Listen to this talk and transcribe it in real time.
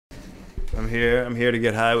I'm here to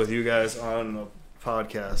get high with you guys on the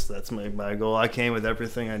podcast. That's my goal. I came with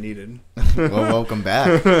everything I needed. Well, welcome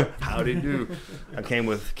back. Howdy do. I came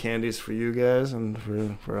with candies for you guys and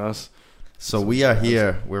for us. So we are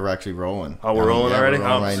here. We're actually rolling. Oh, we're rolling already? We're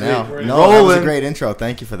rolling right now. We're No, that was a rolling. great intro.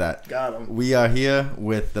 Thank you for that. Got him. We are here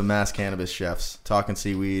with the Mass Cannabis Chefs, talking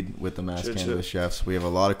seaweed with the Mass Chit, Cannabis chit. Chefs. We have a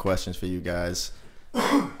lot of questions for you guys.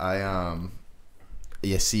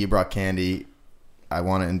 You see you brought candy. I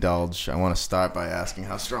want to indulge. I want to start by asking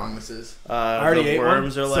how strong this is. I already the ate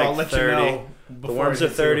worms one, are so like I'll let 30. you know The before worms it are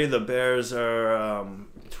hits 30. you. The bears are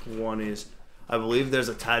 20s. I believe there's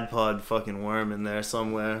a Tide Pod fucking worm in there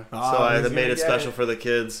somewhere. Oh, So I he's made gonna it get special it. for the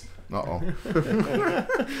kids. Uh-oh.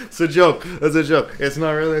 It's a joke. It's a joke. It's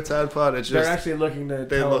not really a Tide Pod. It's They're just actually looking to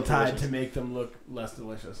they tell look Tide delicious. to make them look less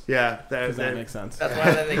delicious. yeah. Because that makes sense. That's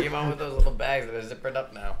why they came out with those little bags that are zippered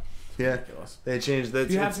up now. Yeah. Ridiculous. They changed that.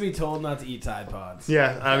 You have to be told not to eat Tide Pods.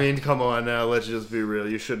 Yeah, I mean, come on now. Let's just be real.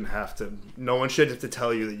 You shouldn't have to. No one should have to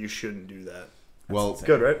tell you that you shouldn't do that. Well, insane.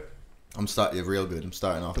 Good, right? I'm starting real good. I'm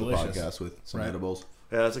starting off Delicious. the podcast with some Right. edibles.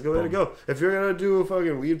 Yeah, that's a good way to go. If you're gonna do a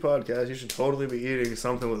fucking weed podcast, you should totally be eating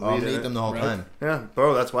something with I'll weed in eat it. them the whole Right. time. Yeah,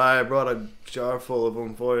 bro. That's why I brought a jar full of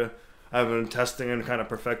them for you. I've been testing and kind of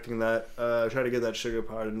perfecting that. I tried to get that sugar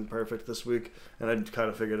part in perfect this week, and I kind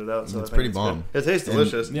of figured it out. So It's I think pretty good. bomb. It tastes And-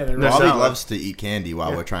 delicious. Yeah, they're They're Bobby sour. loves to eat candy while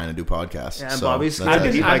Yeah. we're trying to do podcasts. Yeah, and so Bobby's that's kind it.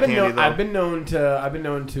 of eat my candy though. I've been known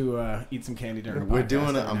to eat some candy during the We're podcast doing it.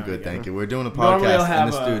 every I'm now good, and thank again. you. We're doing a Normally I'll podcast,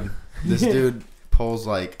 have and this dude pulls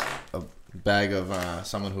like a bag of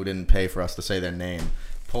someone who didn't pay for us to say their name,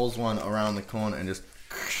 pulls one around the corner and just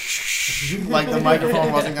like the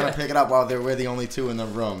microphone wasn't gonna pick it up while we're the only two in the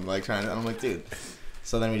room, like trying to. I'm like, dude.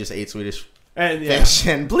 So then we just ate Swedish And yeah, fish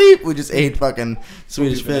and bleep. We just ate fucking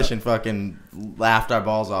Swedish fish and fucking laughed our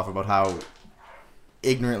balls off about how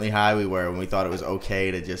ignorantly high we were when we thought it was okay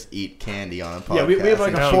to just eat candy on a podcast. Yeah, we have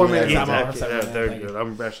like a No, 4 yeah, minute yeah, time off. yeah, they're good.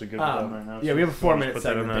 I'm actually good with that right now. Yeah, we have a 4 minute Put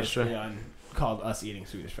that in segment that basically shit. called Us Eating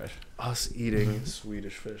Swedish Fish. Us eating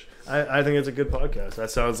Swedish fish. I think it's a good podcast. That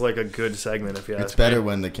sounds like a good segment if you ask It's better me.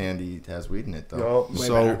 when the candy has weed in it, though. No, Way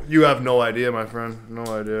so, better. you have no idea, my friend. No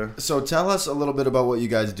idea. so tell us a little bit about what you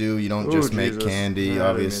guys do. You don't Ooh, just make Jesus. candy. Yeah, I didn't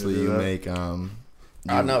Obviously, mean to do you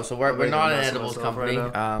that. make No, so we're I'm making not a an mess of edibles myself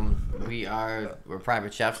company. right We're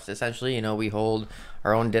private chefs essentially. You know, we hold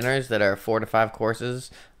our own dinners that are 4 to 5 courses,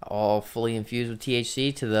 all fully infused with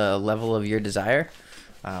THC to the level of your desire.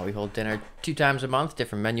 We hold dinner 2 times a month,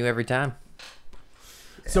 different menu every time.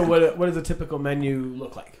 So what does a typical menu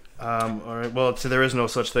look like? All right. Well, so there is no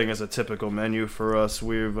such thing as a typical menu for us.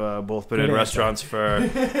 We've both been Good in answer. restaurants for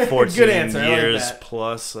 14 Good answer. I like years that.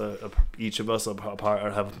 plus. Each of us have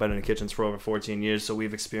been in the kitchens for over 14 years, so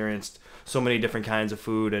we've experienced so many different kinds of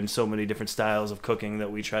food and so many different styles of cooking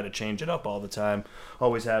that we try to change it up all the time.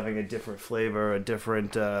 Always having a different flavor, a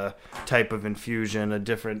different type of infusion, a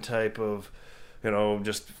different type of,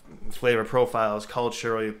 just flavor profiles,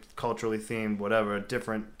 culturally themed, whatever,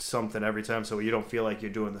 different something every time, so you don't feel like you're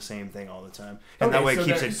doing the same thing all the time, and that way it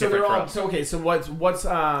keeps it different for us. So what's what's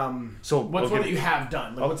one okay. that you have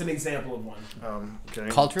done? Like, what's an example of one? Okay.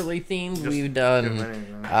 Culturally themed, Just we've give done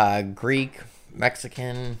many, Greek,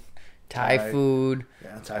 Mexican, Thai Thai. food.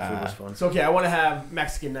 Yeah, Thai food was fun. So I want to have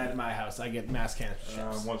Mexican night at my house. I get Mass Cannabis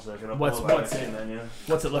Chefs. 1 second. What's it? it? Menu.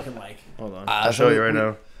 What's it looking like? Hold on. Uh, I'll so show you right we-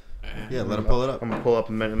 now. Yeah, let him pull it up. I'm gonna pull up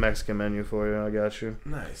a Mexican menu for you. I got you.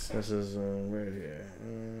 Nice. This is right here.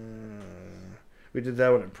 We did that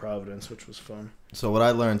one in Providence, which was fun. So what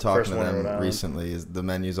I learned talking First to one in them Rhode Island. recently is the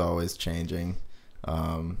menu's always changing.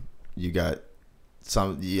 You got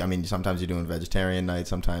sometimes you're doing vegetarian night,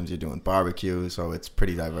 sometimes you're doing barbecue, so it's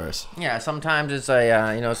pretty diverse. Yeah, sometimes it's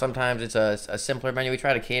sometimes it's a simpler menu. We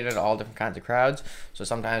try to cater to all different kinds of crowds. So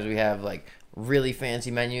sometimes we have like really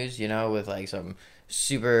fancy menus, with like some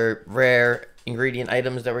super rare ingredient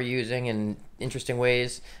items that we're using in interesting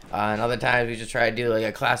ways. And other times we just try to do like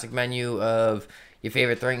a classic menu of your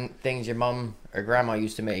favorite things your mom or grandma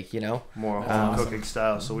used to make, More home Awesome. cooking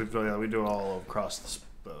style. So we do it all across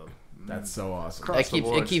the. That's so awesome. Across the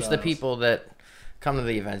board It keeps the styles. people that come to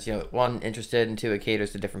the events, one, interested, and 2, it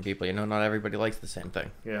caters to different people. Not everybody likes the same thing.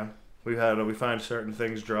 Yeah, we find certain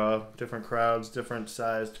things draw different crowds, different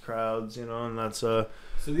sized crowds, and that's So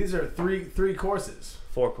these are three courses.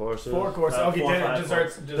 4 courses. 4 courses. Okay, 4 or dinner, 5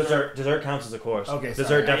 desserts- courses. Dessert counts as a course. Okay, dessert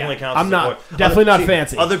sorry. definitely Yeah. counts. I'm as not- a course. definitely not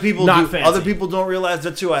fancy. Other people Not do. fancy. Other people don't realize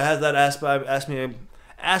that too. I had that asked me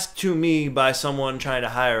asked to me by someone trying to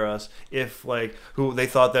hire us if like who they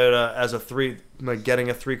thought that as a getting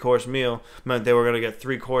a 3-course meal meant they were gonna get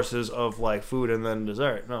 3 courses of like food and then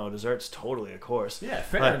dessert. No, dessert's totally a course. Yeah,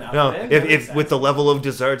 fair Like, enough. no, man. That makes if sense. with the level of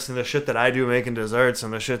desserts and the shit that I do making desserts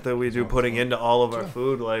and the shit that we do putting into all of our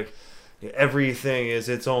food, like everything is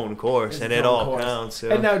its own course It's and its it own all course. counts.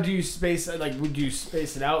 Yeah. And now, do you space like? Would you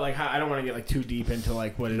space it out? Like, how, I don't want to get like too deep into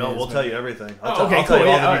like what it is. No, we'll but- tell you everything. Oh, I'll tell okay, I'll tell you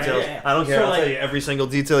cool, all yeah, the all right, details. yeah, yeah. I don't care. So, I'll like- tell you every single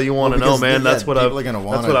detail you want to know, because man. That's what people are gonna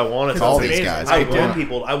want. That's what I want to Call tell these people. guys. I People want want-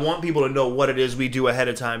 people. I want people to know what it is we do ahead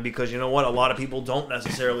of time because you know what? A lot of people don't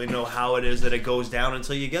necessarily know how it is that it goes down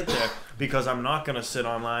until you get there. Because I'm not gonna sit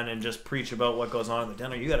online and just preach about what goes on at the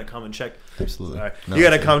dinner. You got to come and check. Absolutely. All right. No, You got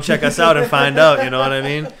to it's- come check us out and find out. You know what I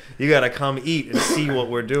mean? You got to come eat and see what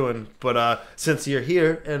we're doing. But since you're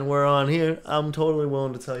here and we're on here, I'm totally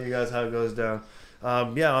willing to tell you guys how it goes down.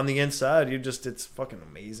 Yeah, on the inside, it's fucking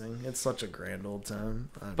amazing. It's such a grand old time.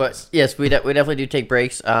 But yes, we definitely do take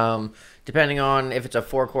breaks. Depending on if it's a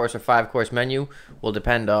 4-course or 5-course menu, will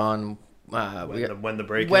depend on when the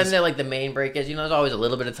break when is. they're like the main break is. You know, there's always a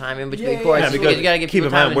little bit of time in between Yeah, courses yeah, because you gotta give keep people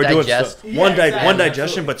in time mind, to we're doing digest. stuff. Yeah, One exactly. digestion,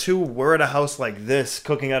 Absolutely. but 2, we're at a house like this,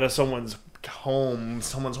 cooking out of someone's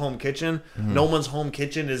home kitchen. Mm-hmm. No one's home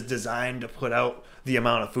kitchen is designed to put out the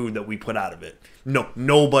amount of food that we put out of it. No,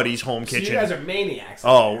 nobody's home So kitchen. you guys are maniacs.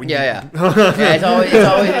 Oh, Yeah, yeah. It's always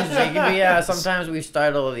interesting. Sometimes we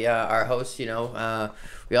startle our hosts. You know,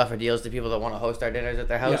 we offer deals to people that want to host our dinners at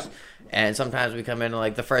their house, and sometimes we come in and,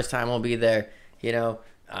 like the first time we'll be there. You know,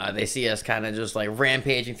 they see us kind of just like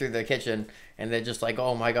rampaging through their kitchen, and they're just like,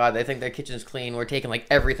 "Oh my god!" They think their kitchen's clean. We're taking like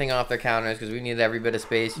everything off their counters because we need every bit of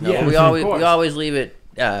space. You know, Yeah, we of always course. leave it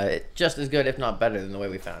just as good, if not better, than the way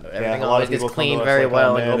we found it. Everything a lot always of gets people come to cleaned us very like,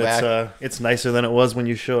 well "Oh, and man, go back. It's nicer than it was when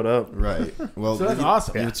you showed up. Right. Well, So that's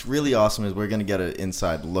awesome. Yeah. What's really awesome is we're going to get an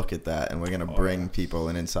inside look at that, and we're going to bring people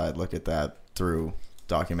an inside look at that through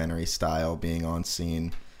documentary style, being on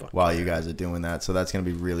scene while you guys are doing that. So that's going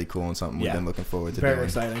to be really cool and something we've Yeah. been looking forward to Very doing.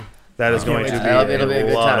 exciting. That is Can't going wait to to be see it. It'll be a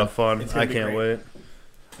good lot time. of fun. It's gonna I be can't great. wait.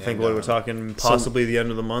 I think And, what we're talking possibly the end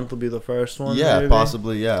of the month will be the first one. Yeah, maybe?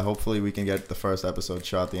 possibly. Yeah, hopefully we can get the first episode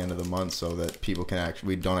shot at the end of the month so that people can actually,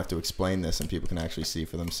 we don't have to explain this and people can actually see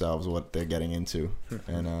for themselves what they're getting into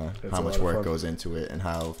and It's how a much lot of work fun. goes into it and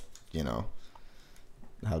how, you know,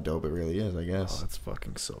 how dope it really is, I Oh, guess. that's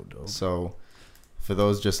fucking so dope. So for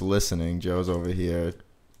those just listening, Joe's over here.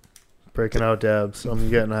 Breaking out dabs. I'm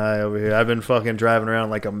getting high over here. I've been fucking driving around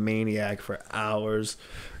like a maniac for hours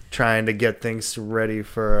trying to get things ready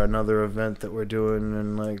for another event that we're doing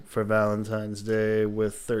and like for Valentine's Day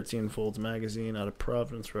with 13 Folds magazine out of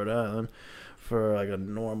Providence, Rhode Island for like a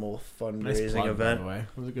normal fundraising Nice plug, event. by the way.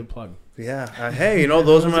 It was a good plug. Yeah. Hey, those are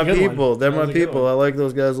That was a my good one. people. They're That my was a good people. one. I like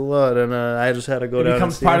those guys a lot and I just had to go It down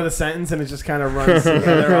becomes and see part them. of the sentence, and it just kind of runs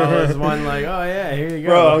together all as one. Like, oh yeah, here you go.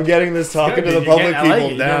 Bro, I'm getting this talking good, to the dude. You're public getting- I like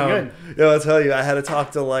people it. You're doing down. Yo, I'll tell you, I had to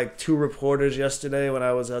talk to like 2 reporters yesterday when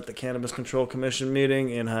I was at the Cannabis Control Commission meeting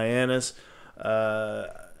in Hyannis. I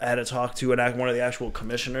had to talk to one of the actual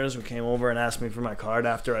commissioners who came over and asked me for my card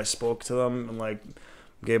after I spoke to them and like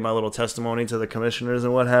gave my little testimony to the commissioners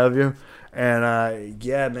and what have you. And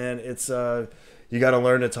yeah, man, it's you got to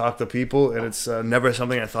learn to talk to people, and it's never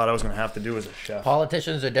something I thought I was going to have to do as a chef.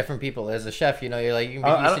 Politicians are different people. As a chef, you know, you're like you I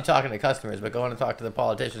can be used don't- to talking to customers, but going to talk to the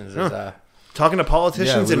politicians is Talking to politicians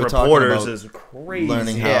Yeah, we and were talking reporters about is crazy.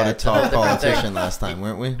 Learning how Yeah, to it's a talk different thing. politician last time,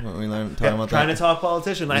 weren't we? Weren't we talking Yeah, about trying that? to talk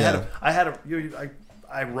politician. Yeah.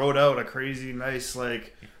 I wrote out a crazy nice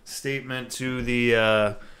like statement to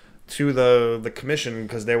the commission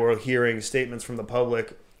because they were hearing statements from the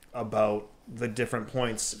public about the different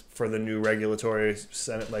points for the new regulatory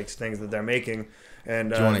Senate like things that they're making.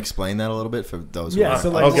 And Do you want to explain that a little bit for those? Yeah. who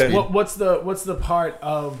So aren't like, Okay. what's the part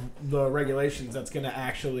of the regulations that's going to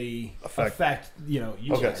actually affect you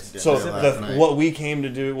Okay, guys? so Yeah, last night. what we came to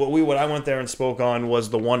do, what I went there and spoke on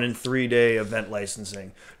was the 1 and 3 day event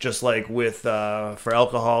licensing. Just like with for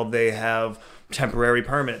alcohol, they have temporary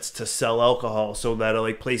permits to sell alcohol, so that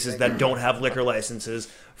like places that don't have liquor licenses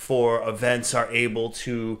for events are able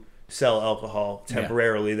to sell alcohol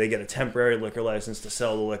temporarily. They get a temporary liquor license to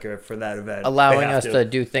sell the liquor for that event, allowing They have us to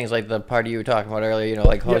do things like the party you were talking about earlier. You know,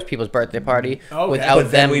 like host people's birthday party Okay. without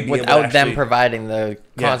But then them we'd be able to without them actually- providing the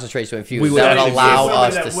Yeah. concentrates to infuse. We would That would actually allow be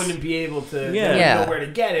us that to. wouldn't be able to Yeah. they Yeah. know where to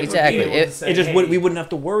get it. Exactly. Would be able to It- say, It just hey, we wouldn't have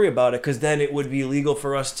to worry about it because then it would be legal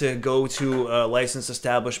for us to go to a licensed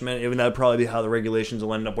establishment. Even that would probably be how the regulations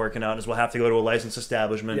will end up working out. Is we'll have to go to a licensed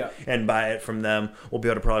establishment Yeah. and buy it from them. We'll be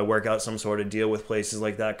able to probably work out some sort of deal with places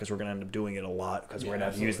like that because we're going to end up doing it a lot because we're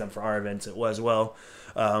going to use them for our events as well.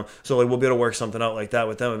 So like we'll be able to work something out like that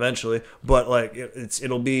with them eventually. But like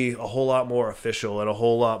it'll be a whole lot more official and a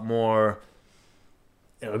whole lot more.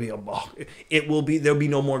 There'll be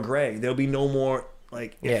no more gray. There'll be no more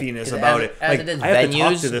like iffiness about it. As Like it is, I have to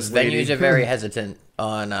talk to venues this lady. venues are very hesitant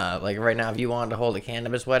on like right now. If you wanted to hold a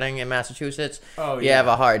cannabis wedding in Massachusetts, you have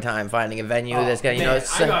a hard time finding a venue that's gonna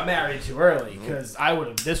I got married too early because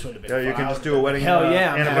this would have been. Yeah, you fun. can just do a wedding. Hell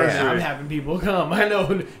yeah, anniversary. I'm having people come. I know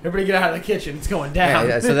everybody get out of the kitchen. It's going down.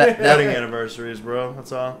 Yeah, so that Wedding anniversaries, bro.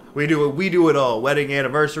 That's all. We do it all. Wedding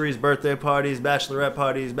anniversaries, birthday parties, bachelorette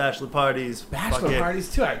parties, bachelor parties. Bachelor fucking parties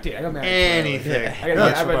too. Dude, I got married. anything. I'm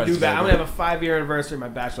gonna have a 5-year anniversary of my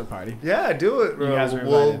bachelor party. Yeah, do it, bro. You guys are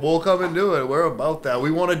invited. We'll come and do it. We're about that. We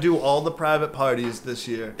want to do all the private parties this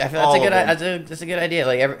year. I feel that's a good idea.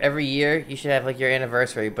 Like every year you should have like your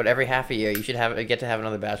anniversary, but every half a year you should get to have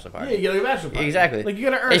another bachelor party. Yeah, you get like a bachelor party. Exactly. Like you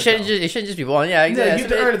gotta earn It it. shouldn't though. just be one. Yeah, Yeah, exactly. you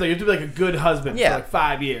have to earn it though. You have to be like a good husband Yeah. for like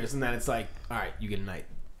 5 years, and then it's like, all right, you get a night.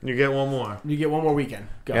 You get one more. You get one more weekend.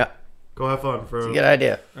 Go. Yeah, Go have fun for. it's a good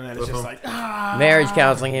idea. And then it's just like Marriage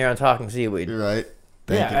counseling here on Talking Seaweed. You're right.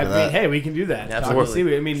 Thank yeah, you for I mean, that. hey, we can do that.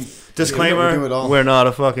 Absolutely. I mean, Disclaimer: we do it all. we're not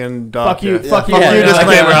a fucking doctor. fuck you, Yeah. fuck you. Fuck Yeah, you. yeah,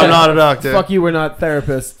 Disclaimer: yeah. I'm not a doctor. Fuck you, we're not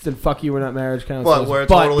therapists, and fuck you, we're not marriage counselors. But we're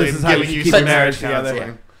totally this is how giving you you keep some a marriage together.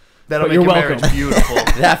 counseling. That'll But make you're your welcome. marriage beautiful.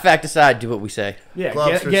 That fact aside, do what we say. Yeah,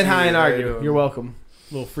 Gloves for get high and Steve, how you argue. doing? You're welcome.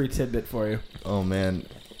 Little free tidbit for you. Oh man,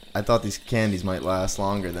 I thought these candies might last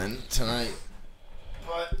longer than tonight,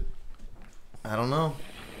 but I don't know.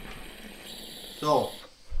 So,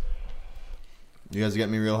 you guys get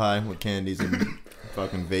me real high with candies and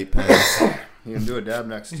fucking vape pens. You can do a dab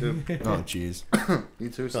next too. Oh jeez. You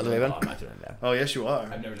too. Not son. the way, man. I'm not doing that. Oh yes, you are.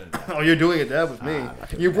 I've never done that. Oh, you're doing a dab with me. I'm not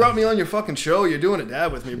doing You a brought me on your fucking show. You're doing a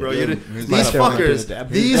dab with me, bro. Yeah, You dude. did, Here's these my dab. fuckers, Here's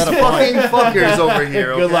these my fucking fuckers over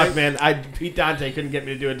here. Good okay? luck, man. Pete Dante couldn't get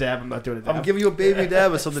me to do a dab. I'm not doing a dab. I'm giving you a baby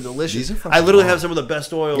dab of something delicious. These are fucking I literally bomb. have some of the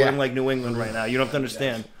best oil Yeah. in like New England right now. You don't have to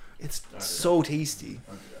understand. It's so tasty.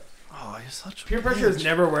 Oh, you're such a Peer pressure has bitch.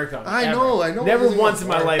 never worked on me. I ever. know, I know. Never It doesn't once in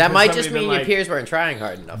my work. life. That has might somebody just been mean your like, peers weren't trying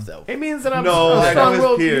hard enough, though. It means that I'm No, a I know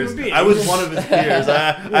strong-willed his peers. human being. I was one of his peers.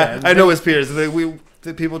 I know his peers.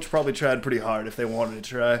 The people probably tried pretty hard if they wanted to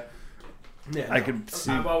try. Yeah, I no. could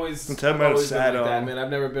see- I've always, Some time I've I always was been sad like that, on- man. I've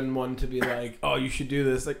never been one to be like, "Oh, you should do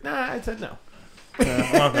this." Like, nah, I said no.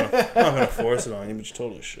 I'm not gonna force it on you, but you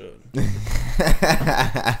totally should.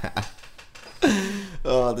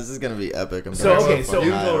 Oh, this is gonna be epic. I'm So, sorry. okay, so-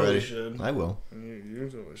 You high totally already. should. I will. You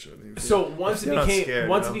totally should. So once You're it not became scared,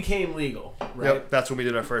 once you it know? became legal, right? Yep, that's when we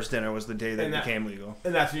did our first dinner. Was the day that And it that- became legal.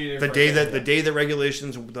 And that's when you did The first day date, that yeah. the day that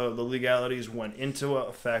regulations, the legalities went into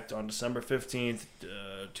effect on December 15th,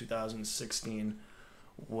 2016,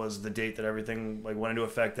 was the date that everything like went into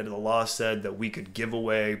effect. That the law said that we could give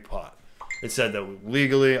away pot. It said that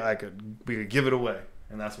legally we could give it away,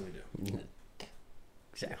 and that's what we do.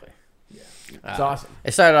 Exactly. It's awesome.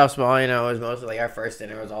 It started off small, you know. It was mostly like our first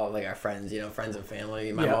dinner was all like our friends, you know, friends and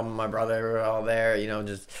family. My Yeah. mom and my brother were all there, you know.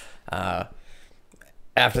 Just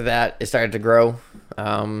after that, it started to grow.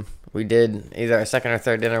 We did either our second or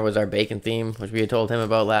third dinner was our bacon theme, which we had told him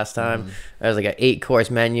about last time. It was like an 8-course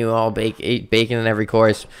menu, all bacon in every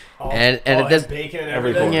course. And at this bacon and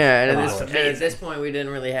every everything. course. yeah, and Oh, at, that's this, and at this point, we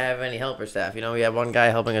didn't really have any helper staff. You know, we had one guy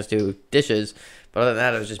helping us do dishes, but other than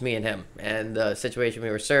that, it was just me and him. And the situation, we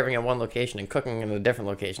were serving at one location and cooking in a different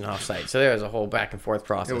location off-site. So there was a whole back and forth It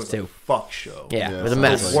process was too. a fuck show. Yeah, Yeah, it was a sounds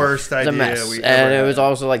mess. like The worst It was idea a mess, we and ever it was had.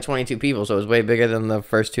 also like 22 people, so it was way bigger than the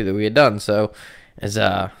first two that we had done. So, as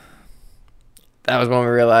that was when we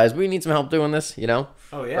realized we need some help doing this. You know,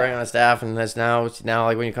 Oh yeah. bring on a staff, and that's now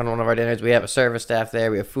like when you come to one of our dinners, we have a service staff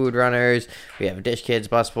there, we have food runners, we have dish kids,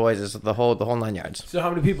 bus boys, it's the whole 9 yards. So how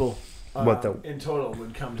many people in in total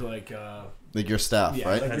would come to like Like your staff, Yeah,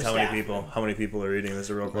 right? like- That's your how many staff. people. How many people are eating? Is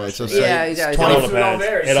a real Right, question. so say- Yeah, it's yeah, It 20 all So depends.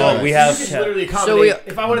 varies. It all. So We you have. could literally So accommodate.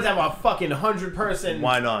 If I wanted to have a fucking 100-person,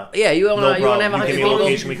 Why not? Yeah, you want No to have problem. 100 You give me a people.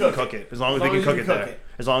 location, we you can can cook it. As long as As we long can as cook you it can there. cook it.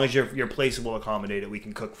 As long as your place will accommodate it, we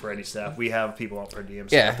can cook for any staff. We have people on per diem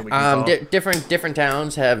staff Yeah, that we can call. different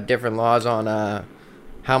towns have different laws on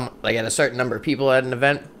how like at a certain number of people at an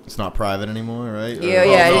event. It's not private anymore, right? Or- Yeah,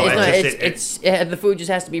 yeah. no, it's not, it's just- the food just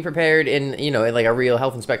has to be prepared in in like a real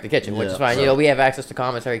health inspector kitchen, which Yeah, is fine. right. You know, we have access to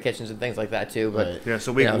commissary kitchens and things like that too. But Right. Yeah,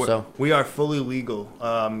 so we You know, so- we are fully legal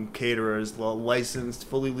caterers, licensed,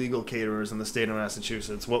 fully legal caterers in the state of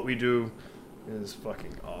Massachusetts. What we do is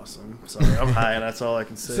fucking awesome. Sorry, I'm high, and that's all I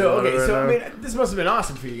can say. So about it okay, right so I now. mean, this must have been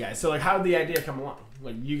awesome for you guys. So like, how did the idea come along?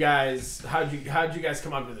 Like, you guys, how'd you guys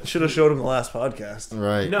come up with this? Should have showed him the last podcast.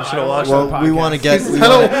 Right. No, You I should've don't watched watch Well, the we podcast. want to get.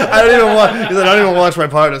 I don't even watch. He said, I don't even watch my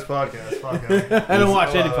partner's podcast. I don't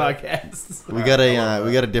watch any podcasts. We got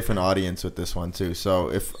a different audience with this one too. So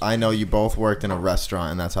if I know you both worked in a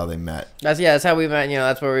restaurant and that's how they met. That's how we met. You know,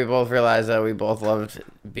 that's where we both realized that we both loved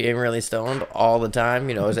being really stoned all the time.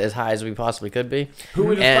 You know, as high as we possibly could be. Who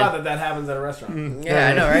would have thought that happens at a restaurant? Yeah,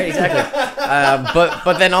 I know, right? Exactly.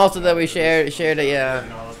 But then also that we shared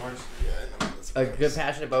a good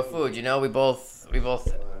passion about food. You know, we both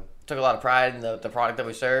took a lot of pride in the product that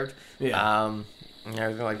we served. Yeah. And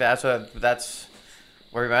everything like that. So that's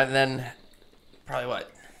where we met. And then probably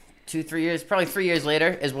 3 years later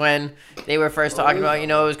is when they were first talking about, you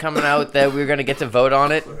know, it was coming out that we were going to get to vote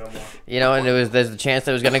on it, you know, and there's the chance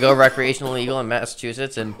that it was going to go recreational legal in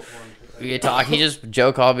Massachusetts. And we had talked.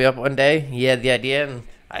 Joe called me up one day. He had the idea, and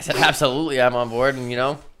I said, absolutely, I'm on board. And, you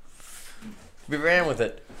know, we ran with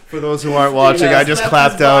it. For those who aren't watching, I just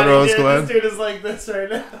clapped out Rose Glen. This dude is like this right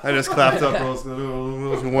now. I just clapped up Rose Glen.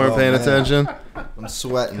 Those who weren't paying attention. I'm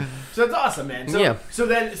sweating. So that's awesome, man. So, Yeah.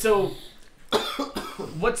 So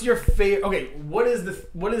what's your favorite? Okay, what's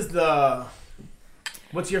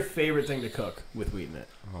your favorite thing to cook with wheat in it?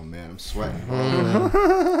 Oh man, I'm sweating.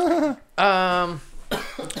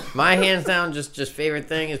 My hands down just favorite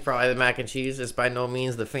thing is probably the mac and cheese. It's by no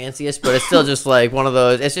means the fanciest, but it's still just like one of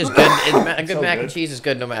those. It's just good. A good mac and cheese is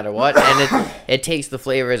good no matter what, and it takes the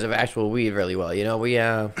flavors of actual weed really well. You know, we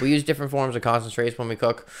use different forms of concentrates when we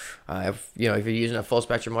cook. If you're using a full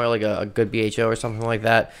spectrum oil like a good BHO or something like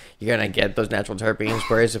that, you're gonna get those natural terpenes.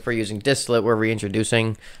 Whereas if we're using distillate, we're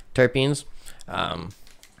reintroducing terpenes.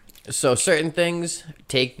 So certain things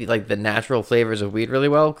take the natural flavors of weed really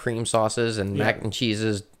well. Cream sauces and mac and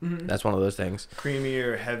cheeses. Mm-hmm. That's one of those things.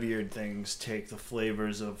 Creamier, heavier things take the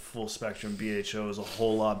flavors of full spectrum BHOs a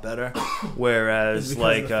whole lot better. Whereas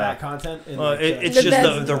like of the fat content. It's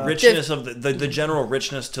just the richness of the general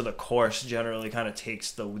richness to the course generally kind of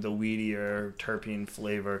takes the weedier terpene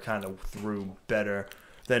flavor kind of through better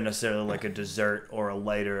than necessarily like a dessert or a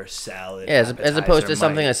lighter salad. Yeah, as opposed to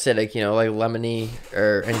something acidic, you know, like lemony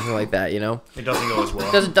or anything like that, you know. It doesn't go as well.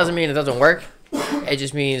 Doesn't mean it doesn't work. It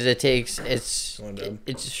just means it's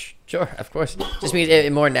sure, of course. It just means it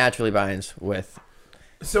more naturally binds with.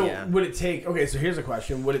 So would it take? Okay, so here's a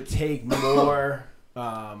question: would it take more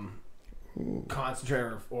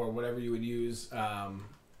concentrate or whatever you would use?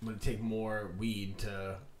 Would it take more weed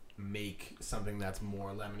to make something that's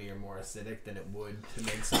more lemony or more acidic than it would to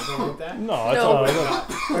make something like that? No, it's all.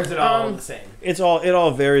 Or is it all the same? It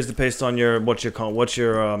all varies based on what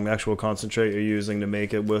your actual concentrate you're using to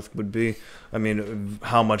make it with would be. I mean,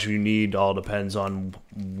 how much you need all depends on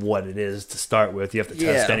what it is to start with. You have to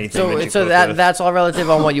test anything. That's all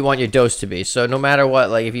relative on what you want your dose to be. So no matter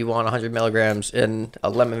what, like if you want 100 milligrams in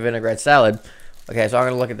a lemon vinaigrette salad. Okay, so I'm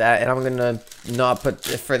going to look at that, and I'm going to not put,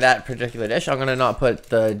 for that particular dish, I'm going to not put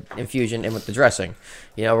the infusion in with the dressing.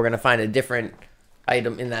 You know, we're going to find a different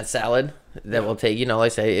item in that salad that will take, you know,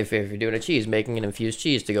 like say, if you're doing a cheese, making an infused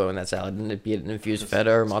cheese to go in that salad, and it'd be an infused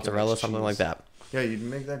feta or mozzarella, something like that. Yeah, you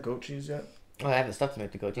make that goat cheese yet? Oh, I haven't stuff to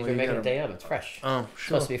make the goat cheese. We're making it the day of. It's fresh. Oh, sure. It's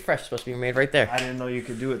supposed to be fresh. It's supposed to be made right there. I didn't know you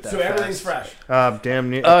could do it that so fast. Everything's fresh? Damn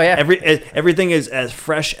near. Oh, yeah. Everything is as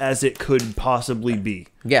fresh as it could possibly be.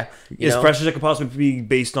 Yeah. As fresh as it could possibly be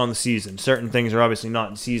based on the season. Certain things are obviously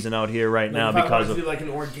not in season out here right now because of... do like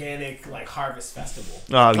an organic harvest festival.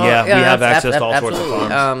 Oh, yeah. We have access to all sorts of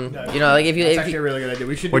farms. You know, like if you... That's actually a really good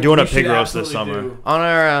idea. We're doing a pig roast this summer. On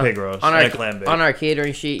our pig roast on and clam bake. On our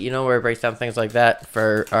catering sheet, you know, where it breaks down things like that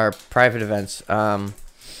for our private events.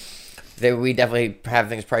 We definitely have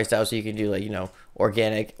things priced out so you can do like, you know,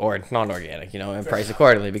 organic or non-organic, you know, and price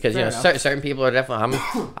accordingly because, you know, certain people are definitely,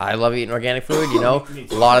 I love eating organic food, you know,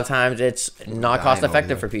 a lot of times it's not cost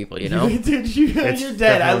effective for people, you know. Dude, you're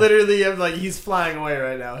dead. I literally am like, he's flying away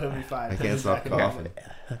right now. He'll be fine. I can't stop coughing.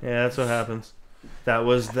 Yeah, that's what happens. That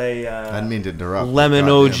was I didn't mean to interrupt. Lemon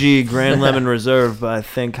OG Grand Lemon Reserve by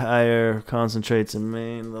Think Higher Concentrates in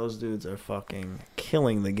Maine. Those dudes are fucking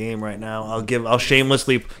killing the game right now. I will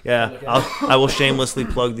shamelessly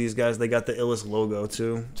plug these guys. They got the illest logo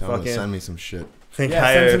too. Tell them to send me some shit. Think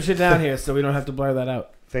Higher. Send some shit down here so we don't have to blur that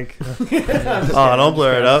out. Don't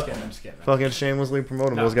blur it up. I'm just kidding. Fucking shamelessly promote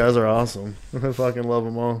them. Those guys are awesome. I fucking love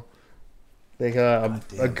them all. They got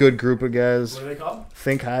a good group of guys. What are they called?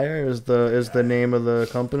 Think Higher is the name of the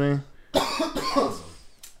company.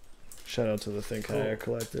 Shout out to the Think Higher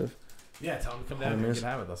collective. Yeah, tell them to come down and get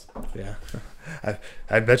high with us. Yeah,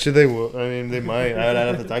 I bet you they will. I mean, they might.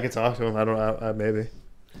 I could talk to them. I don't know. Maybe.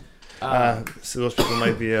 So those people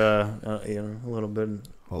might be a little bit.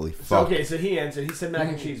 Holy fuck. So he answered. He said mac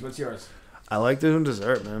and cheese. What's yours? I like doing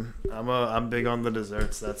dessert, man. I'm big on the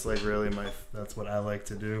desserts. That's like really that's what I like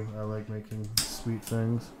to do. I like making sweet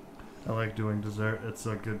things. I like doing dessert. It's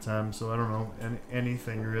a good time. So I don't know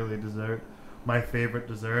anything really dessert. My favorite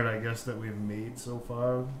dessert, I guess, that we've made so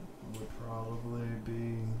far would probably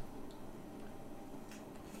be.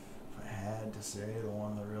 If I had to say the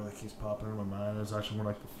one that really keeps popping in my mind, it was actually one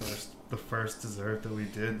like the first dessert that we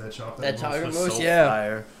did. That chocolate mousse was so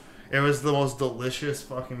fire. It was the most delicious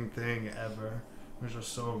fucking thing ever. It was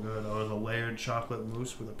just so good. It was a layered chocolate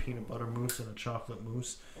mousse with a peanut butter mousse and a chocolate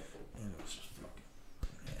mousse, and it was just fucking,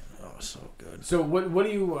 man, that was so good. So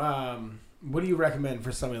what do you recommend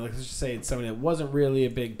for somebody? Like, let's just say it's somebody that wasn't really a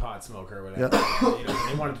big pot smoker or whatever. You know,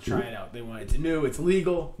 they wanted to try it out. They want it's new, it's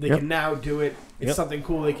legal. They can now do it. It's something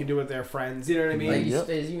cool they can do with their friends. You know what I mean? Like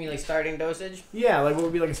you mean like starting dosage? Yeah, like what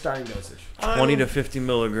would be like a starting dosage? 20 to 50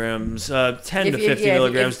 milligrams, 10 to 50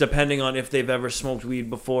 milligrams, depending on if they've ever smoked weed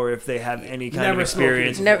before, if they have any kind of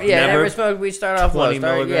experience. Never smoked. We start off low.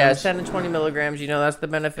 milligrams. 10 to 20 milligrams. You know, that's the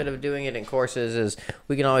benefit of doing it in courses. Is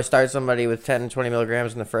we can always start somebody with 10 to 20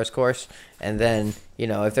 milligrams in the first course, and then you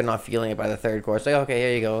know if they're not feeling it by the third course, like okay,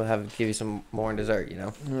 here you go, give you some more in dessert. You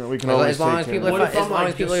know, we can as long as people are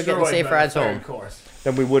getting safe rides home.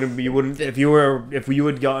 Then you wouldn't if you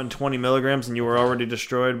had gotten 20 milligrams and you were already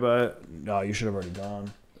destroyed by it. No, you should have already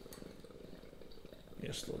gone.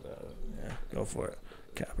 Yeah, still got it. Yeah, go for it.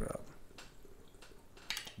 Cap it up.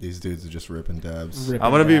 These dudes are just ripping dabs. I'm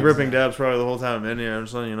gonna be ripping dabs probably the whole time I'm in here. I'm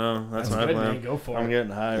just letting you know. That's my good, plan. man. Go for I'm it.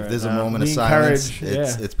 getting high. If right there's now. a moment of Be silence,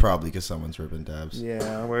 encouraged, it's probably because someone's ripping dabs.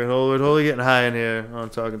 Yeah, we're totally getting high in here on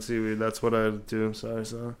Talking Seaweed. That's what I do. I'm sorry,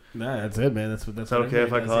 son. Nah, that's it, man. That's Is that okay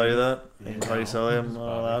if I call you that? Yeah, Call you no. Sully? I'm not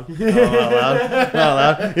allowed. I'm not allowed. Not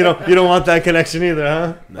allowed. You don't want that connection either,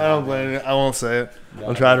 huh? No, I don't blame you. I won't say it.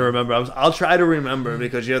 I'll try to remember. I'll try to remember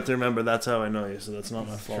because you have to remember that's how I know you. So that's not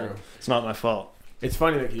my fault. True. It's not my fault. It's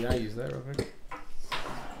funny that I use that real quick.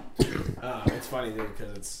 It's funny dude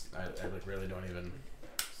because I like really don't even.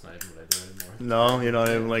 It's not even what I do anymore. No, you're not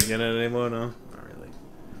even like in it anymore. No. Not really.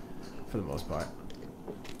 For the most part.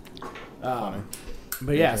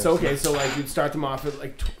 But yeah, so like you'd start them off at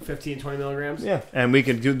like 15, 20 milligrams. Yeah, and they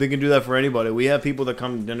can do that for anybody. We have people that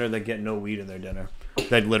come to dinner that get no weed in their dinner.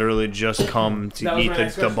 That literally just come to eat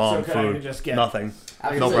the bomb food. Nothing.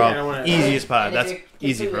 No problem. Easiest pie. That's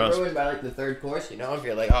easy for us. Ruined by like the third course, you know, if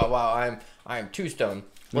you're like, oh wow, I'm 2 stone.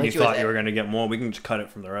 When you thought you were gonna get more, we can just cut it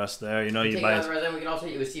from the rest there. You know, you buy. Then we can also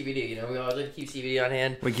hit you with CBD. You know, we always like to keep CBD on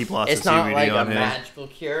hand. We keep lots it's of CBD on hand. It's not like a magical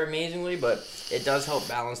cure, amazingly, but it does help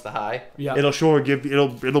balance the high. Yeah,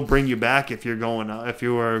 it'll bring you back if you're going if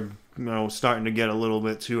you were starting to get a little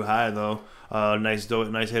bit too high though. Nice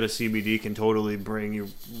hit of CBD can totally bring you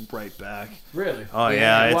right back. Really? Oh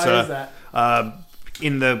yeah, Why is that?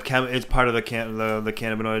 It's part of the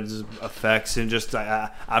cannabinoids effects, and just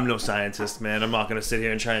I'm no scientist, man. I'm not gonna sit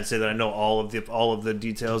here and try and say that I know all of the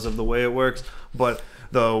details of the way it works, but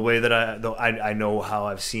the way that I know how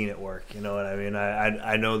I've seen it work. You know what I mean?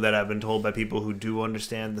 I know that I've been told by people who do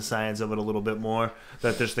understand the science of it a little bit more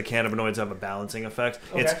that just the cannabinoids have a balancing effect.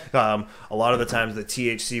 Okay. It's a lot of the times the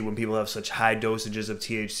THC, when people have such high dosages of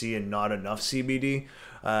THC and not enough CBD.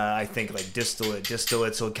 I think like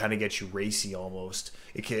distillate, so it kind of gets you racy almost.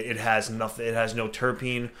 It has nothing. It has no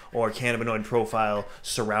terpene or cannabinoid profile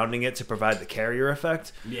surrounding it to provide the carrier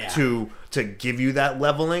effect. Yeah. To give you that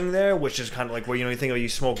leveling there, which is kind of like where you think you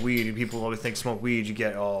smoke weed, and people always think smoke weed you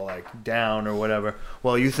get all like down or whatever.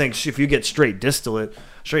 Well, you think if you get straight distillate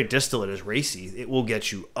is racy. It will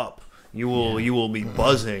get you up. You will be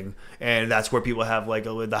buzzing, and that's where people have like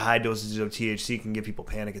the high dosages of THC can give people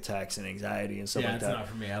panic attacks and anxiety and stuff like that. Yeah, it's not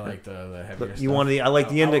for me. I like the heavier stuff. I like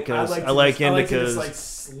the indicas. I like indicas. I like to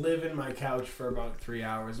just live in my couch for about 3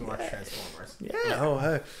 hours and watch Transformers. Yeah. Oh,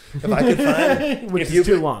 hey. If I could find, which is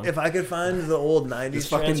too long. If I could find the old '90s These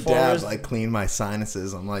fucking Transformers, dabs like clean my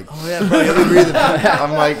sinuses. I'm like, oh yeah, bro, you'll be breathing.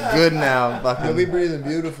 I'm like good now. You'll be breathing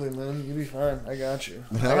beautifully, man. You'll be fine. I got you.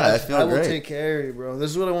 I feel I will great. take care of you, bro.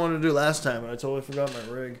 This is what I wanted to do last time, and I totally forgot my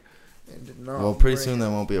rig. And did not Well, pretty bring soon it.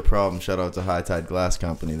 that won't be a problem. Shout out to High Tide Glass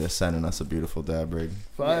Company. They're sending us a beautiful dab rig.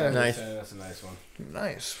 Fire. Nice. That's a nice one.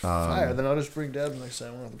 Nice. Fire. Then I'll just bring dabs next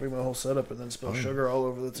time. I'll have to bring my whole setup and then spill sugar all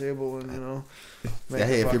over the table and, Yeah,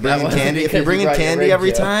 hey, if you're That bringing wasn't candy, because you brought your candy rig,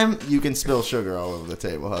 every Joe. time, you can spill sugar all over the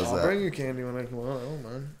table. How's I'll that? bring you candy when I come on. I don't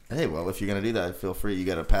mind. Hey, well, if you're gonna do that, feel free. You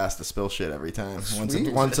gotta pass the spill shit every time.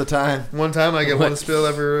 Sweet. Once a time. One time I get one spill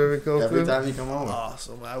every go Every through. time you come over.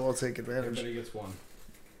 Awesome. I will take advantage. Everybody gets one.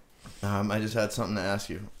 I just had something to ask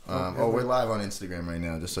you. We're live on Instagram right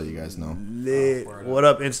now, just so you guys know. Lit. word What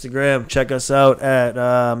up, Instagram? Check us out at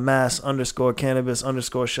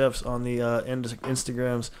mass_cannabis_chefs on the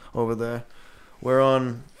Instagrams over there. We're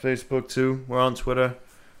on Facebook too. We're on Twitter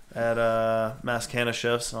at Mass Canna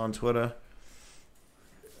Chefs on Twitter.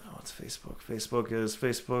 What's Facebook? Facebook is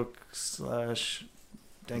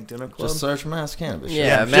Facebook/Dank Dinner Club. Just search Mass Cannabis.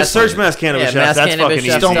 Yeah, just search Mass Cannabis Chefs. That's fucking easy.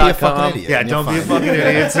 Just don't be a fucking idiot. Yeah, and you'll don't be a find fucking it.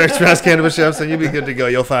 idiot. Search Mass Cannabis Chefs and you'll be good to go.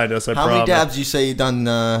 You'll find us, I How promise. many dabs you say you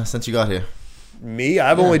done since you got here? Me?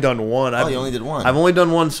 I've only done one. Oh, you only did one. I've only done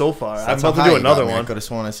one so far. I'm That's about how to do high you got another me. I one. could have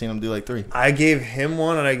sworn I seen him do like 3. I gave him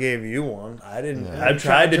one and I gave you one. I didn't. Yeah. I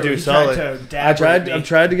tried to do He solid. tried to dab I've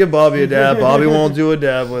tried to give Bobby a dab. Bobby won't do a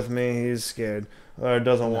dab with me. He's scared or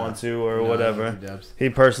doesn't want to or whatever. He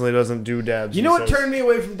personally doesn't do dabs. You know he what says. turned me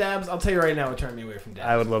away from dabs? I'll tell you right now what turned me away from dabs.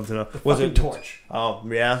 I would love to know. Was it torch? Oh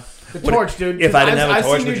yeah. The What- torch, dude. if I didn't have a I've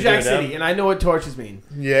torch, seen would New you do Jack a dab? City, and I know what torches mean.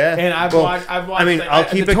 Yeah. And I've Well, watched. I mean, like, I'll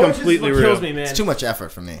keep the it torches completely is what kills real. me, man. It's too much effort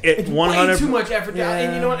for me. It's way 100. too much effort. Yeah.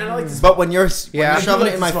 And you know what? And I like to But when you're Yeah. shoving I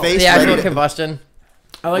it do in my like to face, The ready actual to, combustion.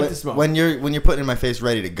 I like to smoke. when you're putting it in my face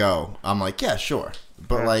ready to go, I'm like, yeah, sure.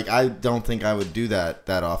 But Yeah. like, I don't think I would do that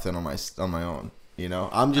often on my own. You know,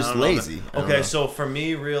 I'm just I don't know, lazy. man. I don't Okay, know. so for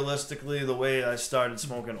me, realistically, the way I started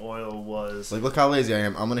smoking oil was Like, look how lazy I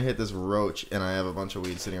am. I'm gonna hit this roach, and I have a bunch of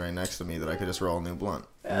weed sitting right next to me that I could just roll a new blunt.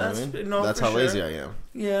 You know what I that's- mean? no, That's for how lazy sure. I am.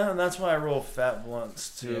 yeah, and that's why I roll fat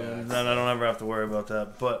blunts too. Yeah, And then I don't ever have to worry about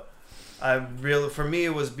that. But for me,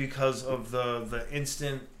 it was because of the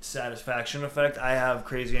instant satisfaction effect. I have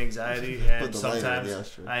crazy anxiety, Put and the lighter in sometimes the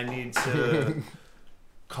ashtray. I need to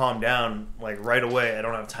calm down like right away. I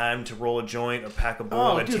don't have time to roll a joint or pack a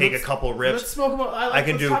bowl and dude, take a let's- couple Let's rips. smoke about. I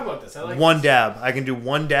can let's do talk about this. I like one this. dab. I can do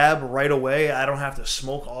one dab right away. I don't have to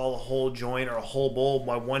smoke a whole joint or a whole bowl.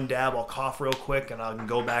 By one dab, I'll cough real quick and I can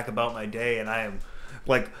go back about my day. And I am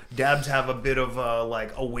like dabs have a bit of a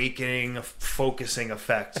like awakening, focusing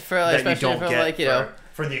effect For, like, that you especially don't for, get like, you know.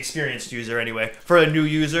 for the experienced user anyway. For a new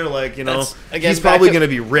user, like you know, That's- again, he's back probably to- going to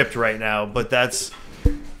be ripped right now. But that's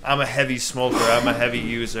I'm a heavy smoker. I'm a heavy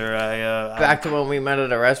user. Back to when we met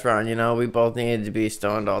at a restaurant, you know, we both needed to be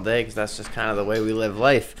stoned all day because that's just kind of the way we live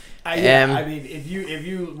life. Yeah, I mean, if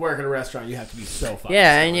you work at a restaurant, you have to be so fucking.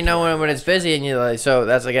 Yeah, stoned. and you know when it's busy and you like, so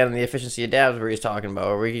that's again the efficiency of dabs where he's talking about,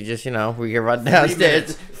 where we could just, you know, we could run downstairs,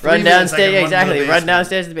 minutes. 3 run minutes, I can downstairs, run to the exactly, run basement.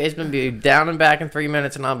 downstairs to the basement, be down and back in 3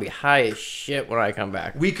 minutes, and I'll be high as shit when I come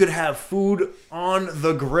back. We could have food on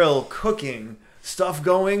the grill cooking, stuff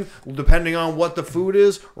going, depending on what the food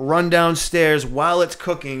is, run downstairs while it's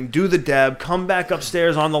cooking, do the dab, come back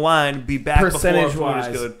upstairs on the line, be back before food is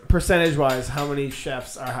good. Percentage wise, how many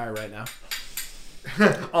chefs are high right now?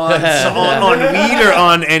 on weed or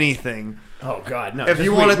on anything. Oh God, no! If just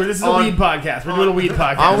you weed. wanna- This is a on- weed podcast. We're doing a weed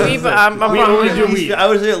podcast. On weed, I'm we only do At least- weed. I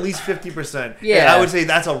would say at least 50%. Yeah. I would say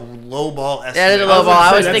that's a low ball estimate. That is a low ball.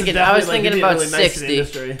 I was thinking about Really 60. nice in the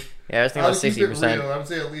industry. Yeah, I was thinking about 60%. I would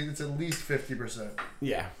say at least it's at least 50%.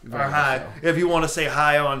 Yeah, Or very much high. so. If you want to say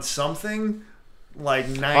high on something, like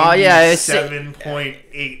Oh, yeah, it's-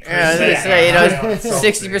 97.8%. Yeah, I was gonna say, you high know, on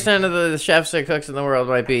something. 60% of the chefs or cooks in the world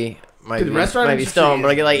might be Dude, the restaurant might be industry stoned,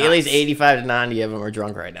 but is like at least nuts. 85 to 90 of them are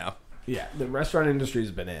drunk right now. Yeah, the restaurant industry is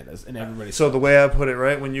bananas, and everybody's So the way I put it,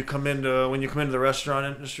 right, when you come into the restaurant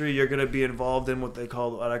industry, you're gonna be involved in what I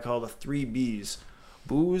call the 3 B's: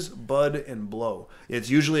 booze, bud, and blow. It's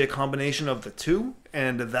usually a combination of the two,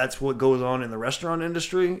 and that's what goes on in the restaurant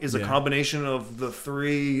industry. Is a Yeah. combination of the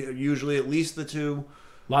 3, usually at least the 2.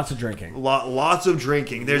 lots of drinking. Lots of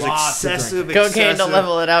drinking. There's Lots of excessive. Cocaine to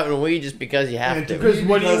level it out in weed just because you have to. Because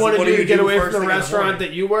what do you want to what do do to you get do away from first the thing in the restaurant morning?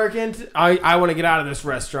 that you work in? I want to get out of this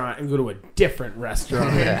restaurant and go to a different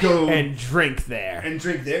restaurant Go and drink there. and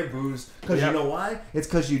drink their booze. Because Yep. you know why? It's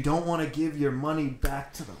because you don't want to give your money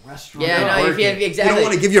back to the restaurant. Yeah, you're no, if working. you exactly. You don't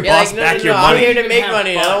want to give your You're boss like, no, back no, your no, money. I'm here to You make can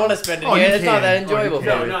money. have I don't fun. want to spend it Oh, here. you It's not that can. Oh, you enjoyable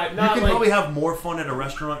can. for me. No, You not can like, probably have more fun at a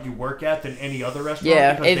restaurant you work at than any other restaurant.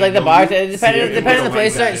 Yeah, because it's they like the know bar. you. Depending on the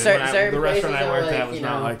place, certain the restaurant places I are worked like, at was you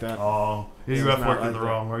not know, like that. Oh, It's you have not worked like at the that.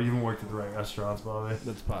 wrong, or you even worked at the right restaurants, Bobby.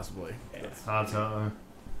 That's possibly. I'll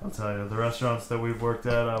tell you, the restaurants that we've worked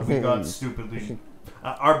at, we got stupidly.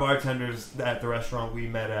 Our bartenders at the restaurant we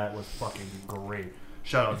met at was fucking great.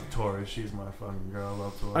 Shout out to Tori, she's my fucking girl. I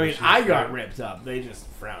love Tori. I mean, She's I got great. ripped up. They just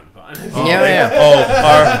frowned upon it. Oh, Yeah.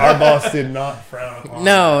 Oh, our boss did not frown upon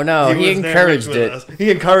No, it. no, he was there encouraged with it. us. He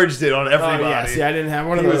encouraged it on Oh, everybody. yeah, see, I didn't have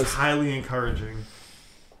one He of was those. highly encouraging.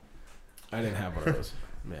 I didn't have one of those.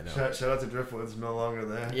 Man, no. Shout out to Driftwood's no longer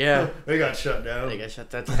there. Yeah. They got shut down. They got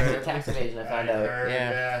shut down. Tax evasion, I found out. heard,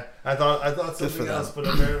 Yeah. I thought for something them. else, but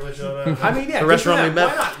apparently shut down. I mean, yeah, The good restaurant for we them.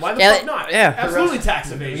 met. Why not? Why the Yeah, fuck not? yeah. Absolutely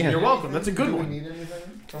tax evasion. Yeah. You're welcome. That's a good Do we one. need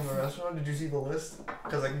anything from the restaurant? Did you see the list?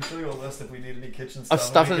 Because I can show you a list if we need any kitchen Of stuff.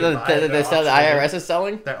 stuff that the IRS is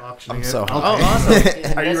selling? They're auctioning I'm it. so Oh, hungry.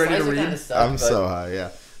 awesome. Are you ready to That's read? kind of stuff, I'm but- so high, yeah.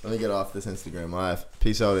 Let me get off this Instagram live.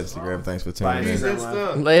 Peace out, Instagram. Thanks for Bye, tuning in. Instagram. Good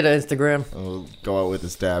stuff. Later, Instagram. We'll go out with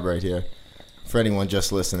this dab right here. For anyone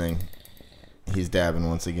just listening, he's dabbing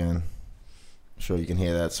once again. I'm sure you can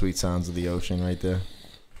hear that sweet sounds of the ocean right there.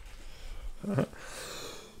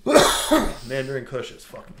 Mandarin Kush is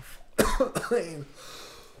fucking.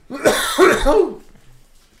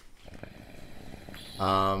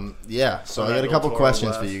 Yeah. So I got a couple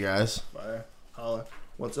questions for you guys. Fire. Holla.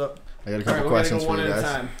 What's up? I got a All couple right, questions we're for gonna go you one at a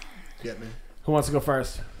guys. time. Get me. Who wants to go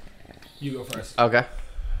first? You go first. Okay.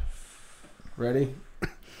 Ready?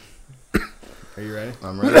 Are you ready?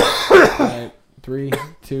 I'm ready. All right. 3,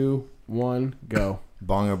 2, 1, go.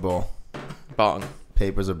 Bong or bowl? Bong.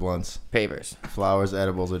 Papers or blunts? Papers. Flowers,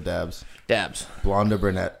 edibles, or dabs? Dabs. Blonde or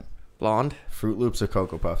brunette? Blonde. Fruit Loops or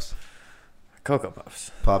Cocoa Puffs? Cocoa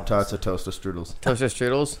Puffs. Pop Tarts or toaster strudels? Toaster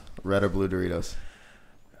strudels. Red or blue Doritos?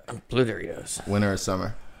 Blue Doritos. Winter or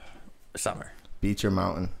summer? Summer. Beach or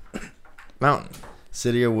mountain? Mountain.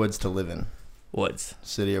 City or woods to live in? Woods.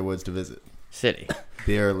 City or woods to visit? City.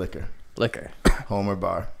 Beer or liquor? Liquor. Home or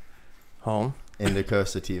bar? Home. Indica or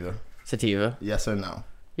sativa? Sativa. Yes or no?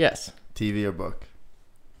 Yes. TV or book?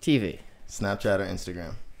 TV. Snapchat or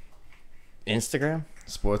Instagram? Instagram.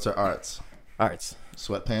 Sports or arts? Arts.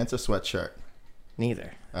 Sweatpants or sweatshirt?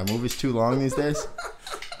 Neither. Are movies too long these days?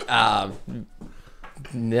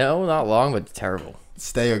 No, not long, but terrible.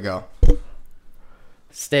 Stay or go?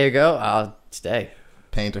 Stay or go? I'll stay.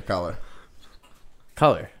 Paint or color?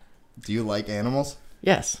 Color. Do you like animals?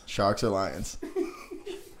 Yes. Sharks or lions?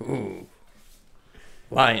 Ooh.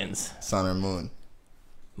 Lions. Sun or moon?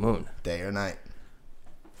 Moon. Day or night?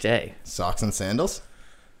 Day. Socks and sandals?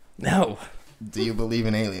 No. Do you believe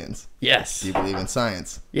in aliens? Yes. Do you believe in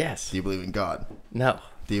science? Yes. Do you believe in God? No.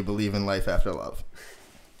 Do you believe in life after love?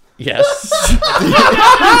 Yes.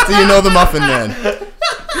 Do you know the Muffin Man?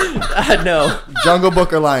 No. Jungle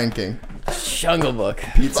Book or Lion King? Jungle Book.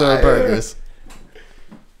 Pizza or burgers?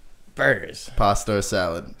 Burgers. Pasta or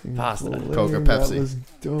salad? Pasta. Coke or Pepsi?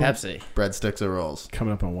 Pepsi. Breadsticks or rolls?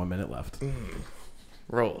 Coming up on 1 minute left.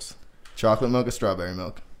 Rolls. Chocolate milk or strawberry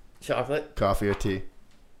milk? Chocolate. Coffee or tea?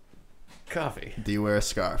 Coffee. Do you wear a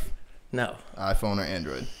scarf? No. iPhone or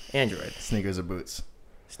Android? Android. Sneakers or boots?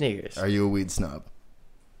 Sneakers. Are you a weed snob?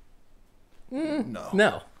 No.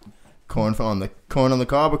 No. Corn on the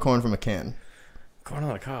cob or corn from a can? Corn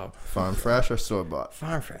on the cob. Farm fresh or store bought?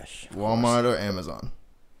 Farm fresh. Walmart or Amazon?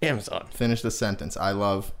 Amazon. Finish the sentence. I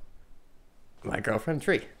love. My girlfriend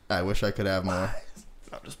tree. I wish I could have more.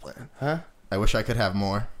 I'm just playing. Huh? I wish I could have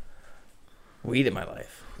more. Weed in my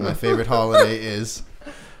life. My favorite holiday is.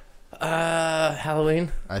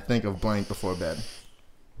 Halloween. I think of blank before bed.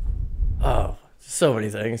 Oh, so many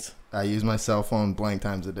things. I use my cell phone blank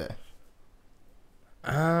times a day.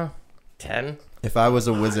 10. If I was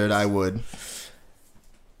a wizard, I would.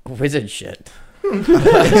 Wizard shit.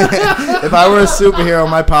 If I were a superhero,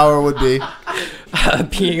 my power would be.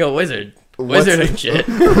 Being a wizard. What's- Wizard and shit.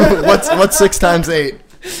 What's 6 times 8?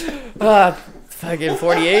 Fucking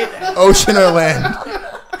 48. Ocean or land?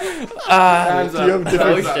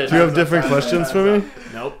 Do you have different questions for me?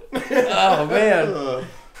 Nope. Oh, man.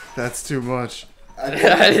 That's too much. I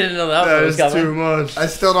didn't know that That one was is coming. too much. I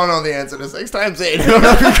still don't know the answer to 6 times 8. I don't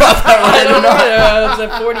know if you got that I right or don't know. not.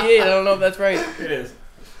 It's at 48. I don't know if that's right. It is.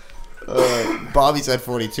 Bobby said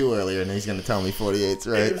 42 earlier, and he's going to tell me 48's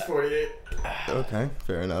It right. is 48. Okay,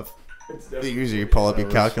 fair enough. It's You definitely usually pull up your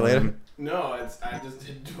calculator. No, I just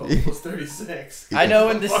did 12 plus 36. I know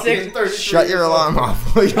in the Fucking 6th. 33 Shut your years old. alarm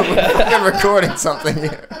off. You're fucking recording something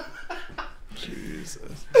here. Jesus.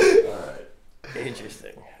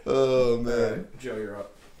 Interesting. Oh, man. Joe, you're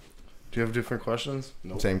up. Do you have different questions?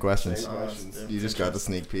 Same questions. Same questions. You just got the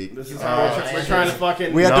sneak peek. This is how we're trying to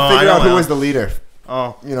fucking. We had No, to I figure know out who now. was the leader.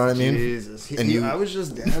 Oh, You know what I mean? Jesus. And you- I was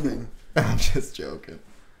just dabbing. I'm just joking.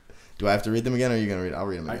 Do I have to read them again, or are you going to read? I'll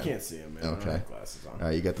read them I again. can't see him, man. I Okay. don't have glasses on. All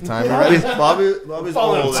right, you got the timer ready? Bobby's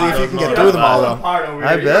Falling old. See if you can get You're through them all, falling though. apart over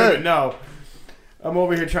I here. bet. No. I'm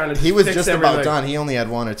over here trying to. He was fix just everything. about done. He only had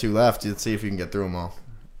 1 or 2 left. Let's see if you can get through them all.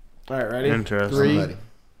 All right, ready? Interesting. Three. I'm ready.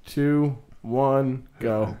 2, 1,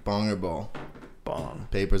 go. Bong or bowl? Bomb.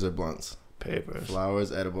 Papers or blunts? Papers.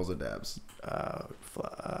 Flowers, edibles, or dabs?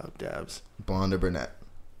 Dabs. Blonde or brunette?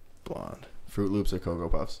 Blonde. Fruit Loops or Cocoa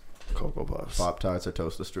Puffs? Cocoa Puffs. Pop Tarts or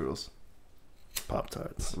toaster strudels? Pop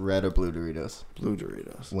Tarts. Red or blue Doritos? Blue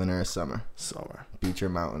Doritos. Winter or summer? Summer. Beach or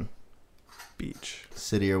mountain? Beach.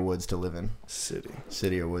 City or woods to live in? City.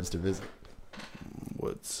 City or woods to visit?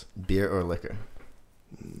 Woods. Beer or liquor?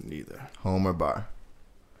 Neither. Home or bar?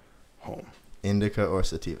 Home. Indica or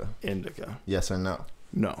sativa? Indica. Yes or no?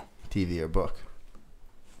 No. TV or book?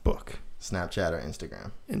 Book. Snapchat or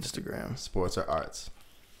Instagram? Instagram. Sports or arts?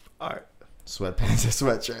 Art. Sweatpants or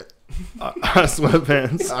sweatshirt?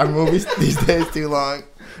 Sweatpants. Are movies these days too long?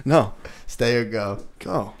 No. Stay or go?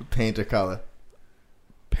 Go. Paint or color?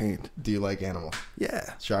 Paint. Do you like animals?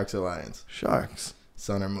 Yeah. Sharks or lions? Sharks.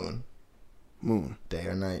 Sun or moon? Moon. Day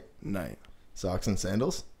or night? Night. Socks and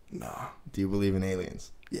sandals? No. Do you believe in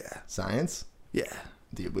aliens? Yeah. Science? Yeah.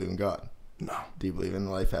 Do you believe in God? No. Do you believe in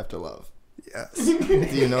life after love? Yes. Do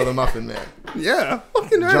you know the Muffin Man? Yeah.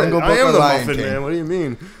 Fucking right. Jungle I Book am or the Lion Muffin King? Man. What do you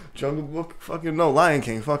mean? Jungle Book? Fucking no. Lion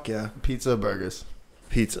King. Fuck yeah. Pizza or burgers?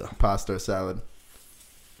 Pizza. Pasta or salad?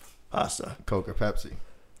 Pasta. Coke or Pepsi?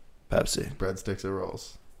 Pepsi. Breadsticks or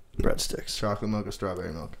rolls? Breadsticks. Chocolate milk or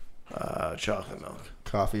strawberry milk? Chocolate milk.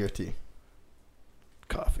 Coffee or tea?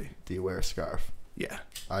 Coffee. Do you wear a scarf? Yeah.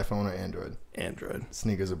 iPhone or Android? Android.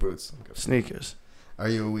 Sneakers or boots? Sneakers. Are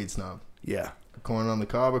you a weed snob? Yeah. Corn on the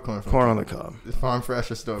cob or corn from Corn on the cob. Farm fresh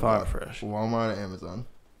or store Farm bought? fresh. Walmart or Amazon?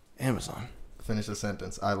 Amazon. Finish the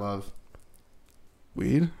sentence. I love.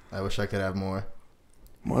 Weed. I wish I could have more.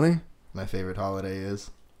 Money. My favorite holiday is.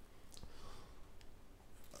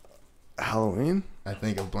 Halloween. I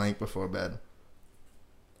think of blank before bed.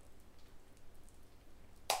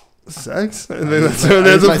 Sex. I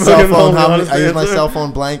use my cell phone. I use my cell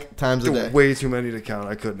phone blank times a day. Way too many to count.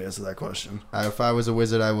 I couldn't answer that question. If I was a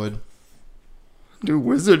wizard, I would. Do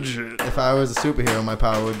wizard shit. If I was a superhero, my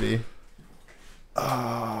power would be.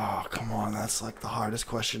 Oh, come on. That's like the hardest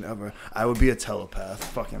question ever. I would be a telepath.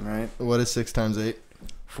 Fucking right. What is 6 times 8?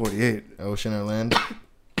 48. Ocean or land?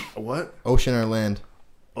 What? Ocean or land?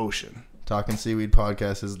 Ocean. Talking Seaweed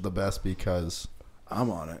podcast is the best because I'm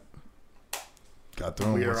on it. got through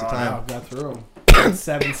 'em. We are What's the on time? I've got through them.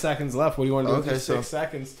 7 seconds left. What do you want to do Okay, with so- 6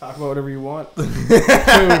 seconds? Talk about whatever you want. 2,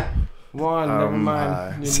 1, never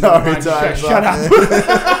mind. Sorry, Never mind. Ty. Shut up.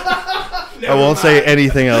 I won't say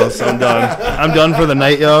anything else. I'm done. I'm done for the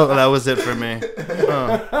night, yo. That was it for me.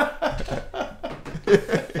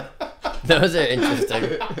 Those are interesting.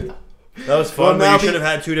 That was Well, fun, now but you we- should have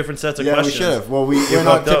had two different sets of Yeah, questions. we should have. Well, we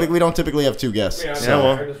fucked up. don't typically have 2 guests. Yeah, So,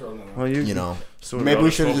 well. Well, you know, So maybe we're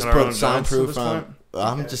we should have just smoking our put own joints at soundproof this on. point?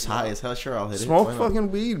 I'm just high as hell. Sure, I'll hit it. Smoke Why not?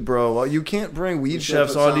 fucking weed, bro. You can't bring weed should've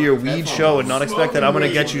chefs put onto your some weed headphones show on. and not expect that I'm gonna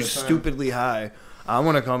Smoking get weed you all the time. stupidly high. I'm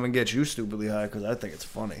gonna come and get you stupidly high because I think it's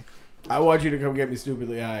funny. I want you to come get me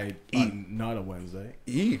stupidly high. Eat. Not a Wednesday.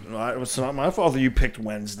 Eat. It's not my fault that you picked I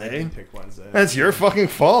Wednesday. did pick Wednesday. That's your fucking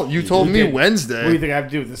fault. You told me did. What do you Wednesday. think I have to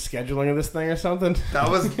do with the scheduling of this thing or something? I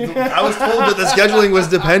was told that the scheduling was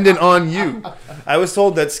dependent on you. I was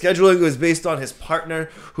told that scheduling was based on his partner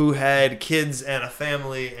who had kids and a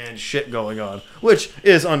family and shit going on, which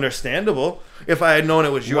is understandable. If I had known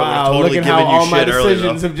it was you, I would have Wow, totally look at given how you all my shit earlier.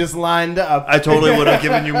 decisions have just lined up. I totally would have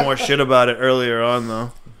given you more shit about it earlier on,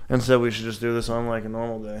 though, and said we should just do this on like a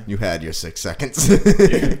normal day. You had your 6 seconds.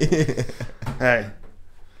 Hey,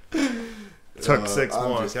 took 6 I'm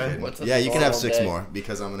more. just Okay. kidding. What's a Yeah, you can have normal 6 day? more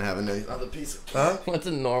because I'm gonna have another piece. Huh? What's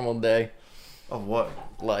a normal day? Of what?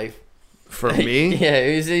 Life. For me, Yeah,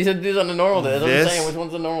 he said do this on a normal day. That's what I'm This- saying. Which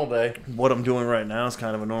one's a normal day? what I'm doing right now is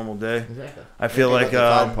kind of a normal day. Exactly. I feel like,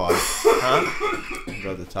 Tide Pod. huh?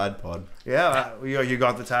 Got the Tide Pod. Yeah, you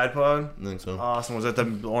got the Tide Pod. I think so. Awesome. Was that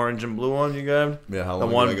the orange and blue one you got? Yeah, how the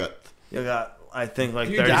long one- do I got? You got, I think, like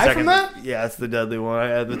You 30 die seconds. from that? Yeah, it's the deadly one. I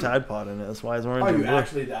had the Tide Pod in it. That's why it's orange Oh, and you blue.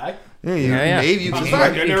 actually die? Yeah, Yeah. maybe you I'm can.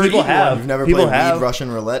 sorry, I never People eaten have. one. You've never People played have. Weed Russian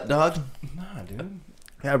Roulette, dog? Nah, dude.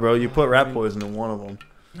 Yeah, bro. You put rat poison in one of them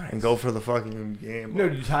and go for the fucking game. No,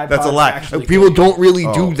 you Tide That's a Pods lie. actually People kill you. don't really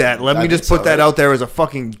Oh, do that. Let I me think just put so, that right? out there as a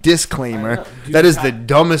fucking I disclaimer. know. Do That is the Tide-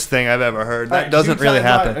 dumbest thing I've ever heard. All That right, doesn't do really Tide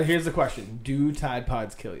Pod- happen. Here's the question: do Tide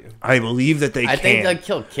Pods kill you? I believe that they I think can. they'll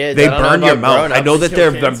kill kids. They I don't know burn your about mouth. grown-ups. I know that Kill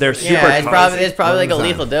they're kids. super. Yeah, it's toxic. probably like a One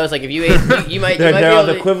lethal time. dose. Like if you ate, you might They're be able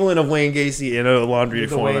the to. equivalent of Wayne Gacy in a laundry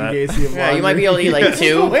The Wayne format. Gacy of Yeah, you might be laundry. able to eat like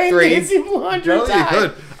 2, Wayne 3. Gacy of I laundry. don't think you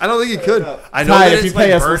could. I don't think you could. I know Tide, that if you it's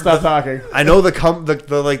pay like us, we'll stop talking. I know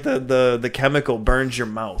the chemical burns your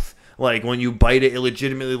mouth. Like when you bite it, it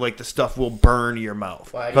legitimately like the stuff will burn your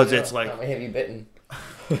mouth because it's like. How many have you bitten?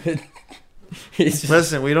 He's just,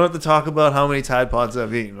 Listen, we don't have to talk about how many Tide Pods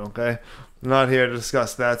I've eaten. Okay, I'm not here to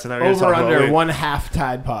discuss that tonight. We're here to Over talk about under weed. 1/2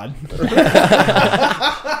 Tide Pod.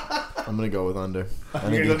 I'm gonna go with under. I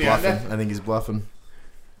think You're he's gonna go bluffing. under? I think he's bluffing.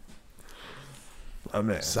 I'm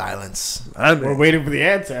in. Silence. I'm We're in. waiting for the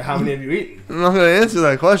answer. How many have you eaten? I'm not going to answer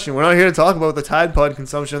that question. We're not here to talk about the Tide Pod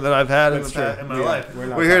consumption that I've had in, That's the true. in my Yeah, life. we're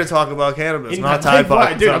not We're here to talk about cannabis, In not the Tide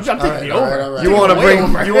Pod Dude, I'm consumption. taking the over. You want to Way bring?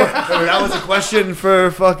 over. That was a question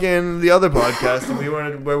for fucking the other podcast, and we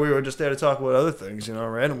were just there to talk about other things, you know,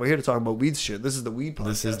 random. We're here to talk about weed shit. This is the weed podcast.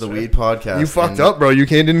 This is the right? Weed Podcast. You fucked and up, bro. You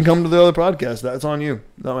didn't come to the other podcast. That's on you.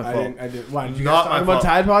 Not my fault. I did. Why did you Not guys my talk about fault.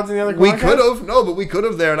 Tide Pods in the other? We podcast? could have, no, but we could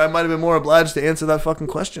have there, and I might have been more obliged to answer that fucking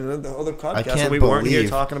question in the other podcast. I can't we believe weren't here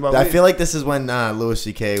talking about I weed. feel like this is when Louis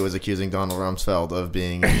C.K. was accusing Donald Rumsfeld of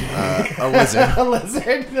being a lizard. A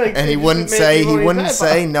lizard, like, And he wouldn't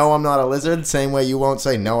say no, I'm not a lizard. Same way you won't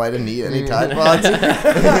say no, I didn't eat any Tide Pods.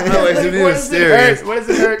 No, it's What does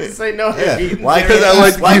it hurt to say no? Yeah. Why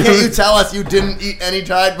can't you tell us you didn't eat any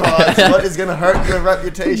Tide Pods? What is gonna hurt your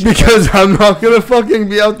reputation? Because I'm not gonna fucking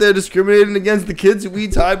be out there discriminating against the kids who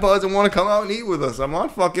eat Tide Pods and want to come out and eat with us. I'm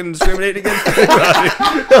not fucking discriminating against anybody.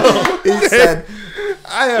 He said,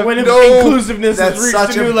 I have When no. inclusive has reached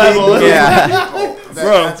such a new big level. group of Yeah. people that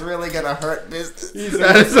Bro. that's really gonna hurt business.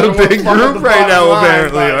 That is a big group right now,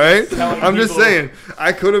 apparently. All right, telling I'm just people- saying.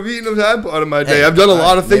 I could have eaten a Tide Pod in my day. Hey, I've done a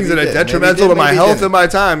lot of things maybe that he are did. detrimental Maybe he to my did, maybe he health didn't. and my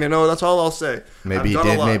time. You know, that's all I'll say. Maybe he I've done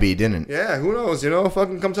a did, lot. maybe he didn't. Yeah, who knows? You know,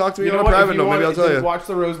 fucking come talk to me You know on a what? If private you note. Maybe want, I'll tell you. watch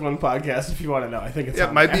the Rose One podcast if you want to know. I think it's Yeah, it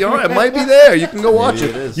on might there. be on. It might be there. You can go watch Maybe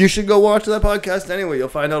it. it is. You should go watch that podcast anyway. You'll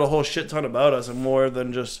find out a whole shit ton about us and more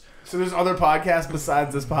than just. So there's other podcasts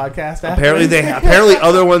besides this podcast. Apparently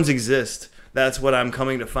other ones exist. That's what I'm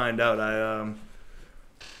coming to find out.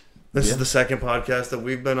 This is the second podcast that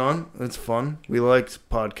we've been on. It's fun. We liked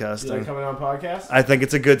You like podcasting. coming on podcast? I think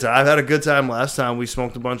it's a good time. I've had a good time last time. We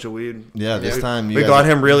smoked a bunch of weed. Yeah, this time We got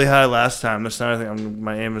him really high last time. This time I think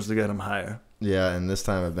my aim is to get him higher. Yeah, and this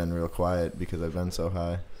time I've been real quiet because I've been so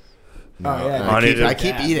high. Oh, yeah. and Honey, I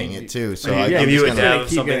keep eating it too, so Yeah, I yeah, Give I'm you a just gonna dab of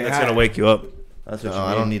keep something getting that's going to high. wake you up. That's what No, you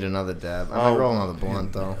I need. don't need another dab. I Oh. might roll another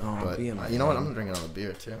blunt though. Oh, But be in my you know what? hand. I'm drinking another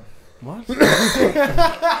beer too. What?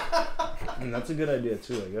 That's a good idea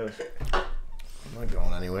too, I guess. I'm not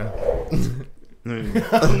going anywhere. I'm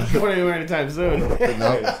not going anywhere anytime soon. Fair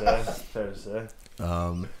to say. Fair to say.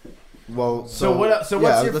 Well, So what- so yeah,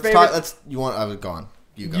 what's your let's favorite- Talk, let's. You want? I was gone.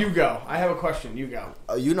 You go. You go. I have a question. You go.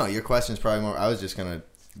 You know, your question is probably more. I was just gonna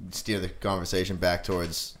steer the conversation back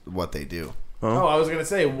towards what they do. Oh, I was gonna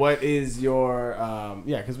say, what is your?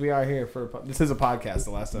 Yeah, because we are here for. This is a podcast.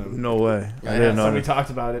 The last time. No way. I Yeah, didn't know. somebody talked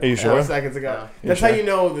about it. Are you sure? 4 seconds ago. You That's sure? how you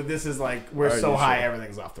know that this is like we're Are so you high, sure?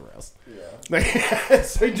 everything's off the rails. Yeah.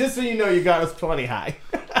 So just so you know, you got us plenty high.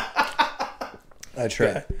 I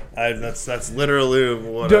try. That's literally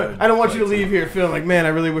what I don't want you to leave here feeling like, man, I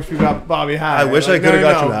really wish we got Bobby high. I wish Like, I could have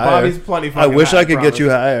got you higher. Bobby's plenty. I Fucking wish high, I could get you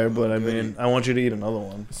promise. higher, but I mean, I want you to eat another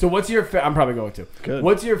one. So what's your? I'm probably going to. Good.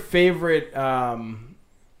 What's your favorite?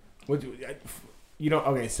 Okay.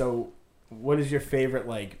 So what is your favorite?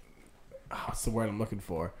 Like, what's the word I'm looking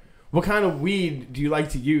for? What kind of weed do you like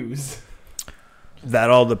to use?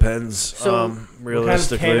 That all depends. So, What kind of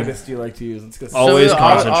Realistically, cannabis do you like to use? Let's go. Always so,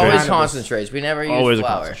 concentrate. Always Cannabis. concentrates. We never use always a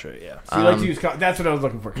flour. concentrate. Yeah. So you like to Um, use? That's what I was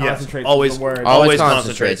looking for. Yes, Concentrate. always- The word. always Always concentrates,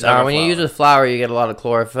 concentrates. never When you flour. use with flour, you get a lot of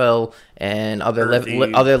chlorophyll and other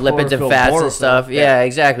Earthy. other lipids Chlorophyll, and fats chlorophyll. and stuff. Yeah,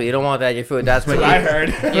 exactly. You don't want that in your food. That's what That's what I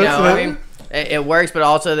heard. You know, I mean, it works, but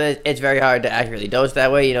also that it's very hard to accurately dose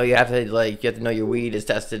that way. You know, you have to know your weed is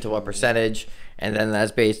tested to what percentage, and then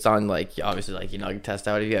that's based on obviously you test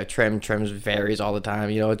out if you have trims varies all the time.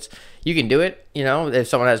 You know, you can do it. You know, if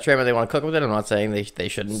someone has trim and they want to cook with it, I'm not saying they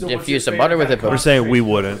shouldn't So what's infuse your some favorite butter with kind it, of We're but saying we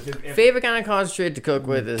concentration? wouldn't. favorite kind of concentrate to cook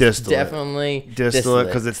with is Distillate. definitely Distillate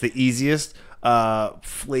because it's the easiest.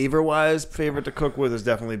 Flavor wise, favorite to cook with is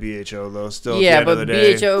definitely BHO though. Still, Yeah, at the but end of the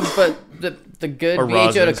day. BHO, but the good Or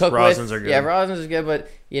BHO to rosins. cook Rosins with. are good. Yeah, rosins is good, but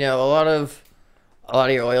a lot of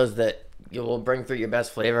your oils that you will bring through your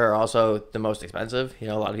best flavor are also the most expensive. A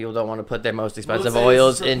lot of people don't want to put their most expensive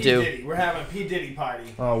oils into. We're having a P Diddy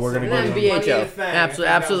party. Oh, we're gonna So get And him. money BHO, a thing. I think absolutely,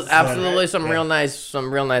 that was the song, absolutely, right? some Yeah.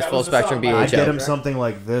 real nice That full was the spectrum song, I BHO. get BHO. him something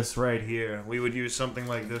like this right here. We would use something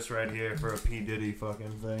like this right here for a P Diddy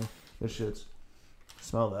fucking thing. This shit's.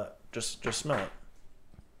 Smell that. Just smell it.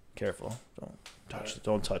 Careful. Don't touch it.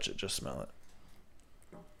 Don't touch it. Just smell it.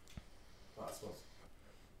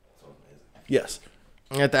 Yes.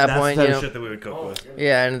 At that point, That's the type of shit that we would cook with.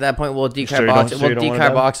 yeah, and at that point we'll sure you don't- so you don't want a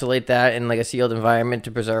dab? decarboxylate that in a sealed environment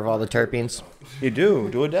to preserve all the terpenes. You do.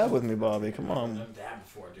 Do a dab with me, Bobby. Come on.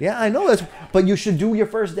 Yeah, I know that's. But you should do your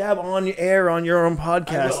first dab on air on your own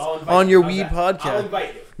podcast, on your weed I'll podcast.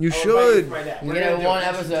 invite you. You I'll should. invite you for my dab. We're gonna do it.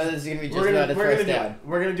 episode. This is gonna be We're gonna do it.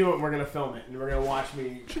 We're gonna do it. We're gonna film it, and we're gonna watch me.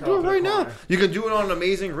 You should do it right now. You can do it on an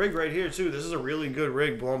amazing rig right here too. This is a really good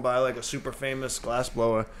rig blown by like a super famous glass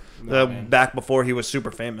blower. man. Back before he was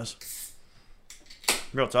super famous.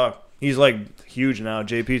 Real talk. He's like huge now.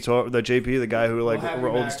 The guy who like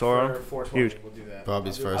owns Toro. Huge. We'll do that.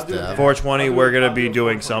 Bobby's I'll do- first I'll do dab. it. 420. I'll do We're it. gonna I'll be do a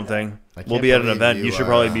doing 420. something. I can't We'll be at an believe event. You should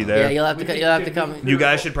probably be Yeah, there. you'll have to come. You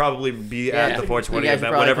guys should probably be at the 420 You guys should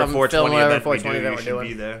event. probably Whatever come 420 film whatever event we 420 do, you event should we're be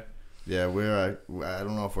doing. there. Yeah, I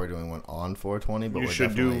don't know if we're doing one on 420, but You we're should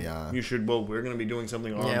definitely. You should. Well, we're gonna be doing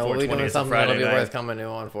something on Yeah, we'll be 420. doing It's a something that'll Friday be night. worth coming to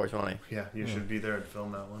on 420. Yeah, you should be there to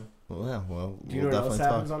film that one. Well, yeah, well, Do you we'll know what definitely else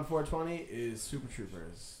talk. happens on 420? Is Super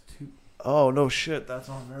Troopers 2 Oh no shit, that's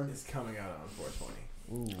on there. is coming out on 420.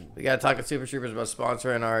 We gotta talk to Super Troopers about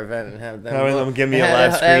sponsoring our event and have them. Having them give me a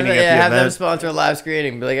live screening at the have them event. sponsor a live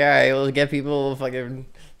screening. Be like, all right, we'll get people fucking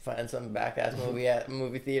find some back ass movie at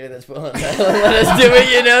movie theater that's willing to let us do it.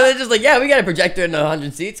 You know, they're just like, yeah, we got a projector and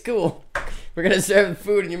 100 seats. Cool. We're gonna serve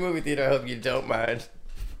food in your movie theater. I hope you don't mind.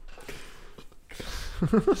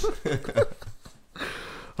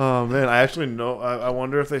 Oh man, I actually know. I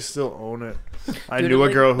wonder if they still own it. I Dude, knew a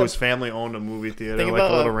like, girl the- whose family owned a movie theater, Think like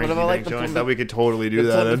about, a little what rinky about, like, dink the joint. Plymouth- That we could totally do The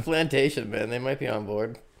that Plymouth in. Plantation, man. They might be on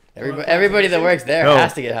board. Plymouth Everybody that Plantation? works there No.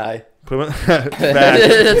 has to get high. Facts. That's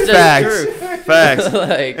just Facts. true. Facts.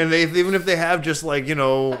 Like, And even if they have just like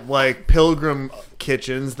like pilgrim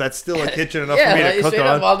kitchens, that's still a kitchen enough yeah, for me like, to cook straight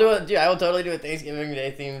on. up, I'll do it. Dude, I will totally do a Thanksgiving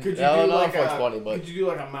Day themed. Could you I don't do know like 420, a? but Could you do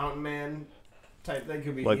like a mountain man type thing?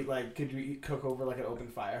 Could we Like- Could we cook over like an open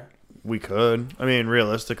fire? We could. I mean,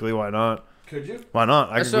 realistically, why not? Could you? Why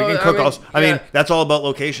not? We So, can I cook mean, also. I mean, yeah. that's all about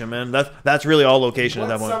location, man. That's really all location at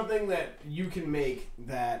that What's point. something that you can make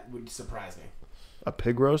that would surprise me? A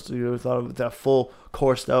pig roast? You ever thought of that full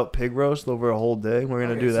coursed out pig roast over a whole day? We're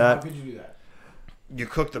gonna Okay, do so that. How could you do that? You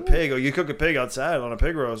cook the pig, or you cook a pig outside on a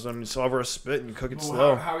pig roast, and it's over a spit, and you cook it Well,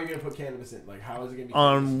 slow. how are you gonna put cannabis in? Like, how is it gonna be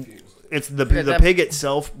Um, cannabis infused? It's the that- pig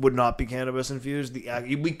itself would not be cannabis infused.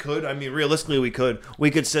 We could. I mean, realistically, we could. We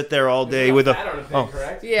could sit there all day There's with no a. fat on a pig, oh.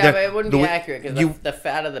 correct? yeah, the- but it wouldn't the be way- accurate because you- the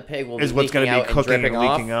fat of the pig will be Is what's going to be cooking and dripping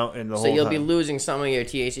leaking off. out in the So whole you'll time. be losing some of your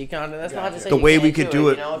THC content. That's not to say The you way can't we could do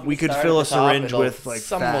it, you know, if we you could start fill at a the top, syringe it'll- with, like,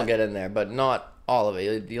 some fat. will get in there, but not all of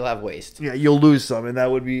it. You'll have waste. Yeah, you'll lose some, and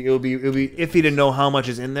that would be it'll be iffy to know how much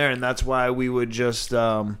is in there, and that's why we would just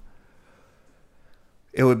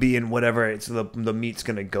it would be in whatever it's the meat's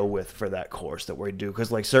gonna go with for that course that we do,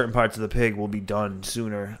 because like certain parts of the pig will be done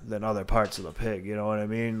sooner than other parts of the pig. You know what I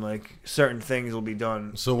mean? Like certain things will be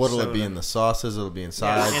done. So what'll it be sooner. in the sauces? It'll be in Yeah,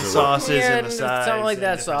 sides. in or- sauces yeah, and the sides, something like and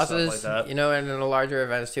that. different stuff Sauces, like that. you know, and in the larger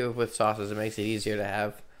events too with sauces, it makes it easier to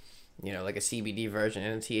have, you know, like a CBD version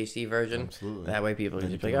and a THC version. Absolutely. That way people Then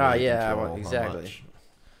can you just be can like, oh really yeah, I control want how exactly. much.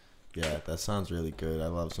 Yeah, that sounds really good. I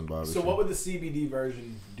love some barbecue. So what would the CBD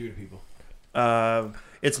version do to people?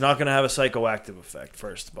 It's not going to have a psychoactive effect.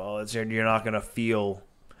 First of all, you're not going to feel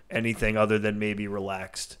anything other than maybe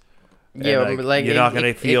relaxed. Yeah, And, like you're not going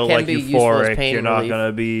to feel can like be useful as euphoric. pain You're not relief. going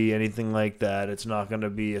to be anything like that. It's not going to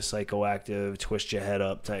be a psychoactive twist your head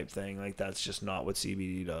up type thing. Like that's just not what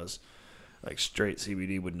CBD does. Like straight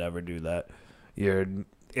CBD would never do that.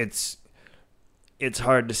 It's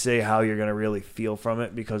hard to say how you're going to really feel from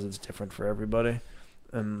it because it's different for everybody.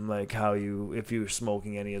 And like if you're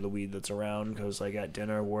smoking any of the weed that's around, because like at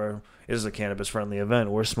dinner this is a cannabis friendly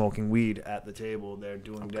event, we're smoking weed at the table. They're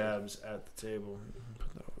doing dabs at the table.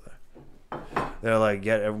 Put that over there. They're like,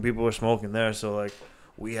 people were smoking there, so like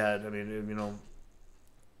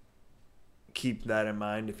keep that in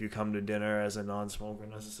mind if you come to dinner as a non-smoker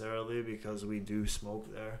necessarily, because we do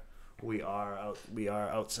smoke there. We are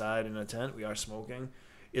outside in a tent. We are smoking.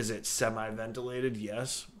 Is it semi-ventilated?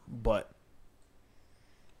 Yes, but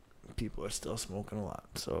people are still smoking a lot.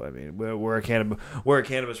 So I mean, we're a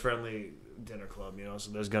cannabis friendly dinner club, you know. So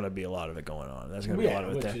there's gonna be a lot of it going on. There's gonna be a lot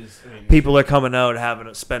of it there. People are coming out,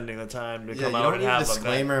 spending the time to Yeah, come you out don't and need a have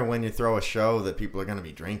disclaimer when you throw a show that people are going to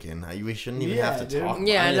be drinking. We shouldn't even have to dude. talk. Yeah, I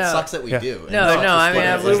mean, I it know. sucks that we Yeah. do. No, It's I mean,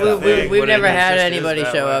 just it's the the thing. we've What never it had just is anybody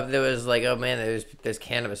that show way. up that was like, oh man, there's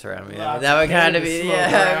cannabis around me. Lots That of would kind of cannabis be, smoke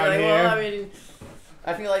yeah. around Like, here. well, I mean,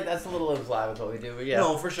 I feel like that's a little implied with what we do, but yeah.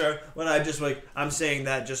 No, for sure. When I'm saying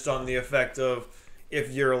that just on the effect of if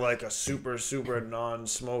you're like a super, super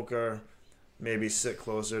non-smoker, maybe sit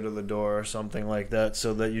closer to the door or something like that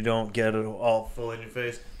so that you don't get it all full in your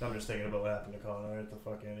face. I'm just thinking about what happened to Connor at the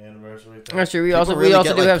fucking anniversary thing. That's true. We People also really do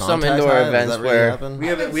get, like, have some contact indoor high? Does events that really where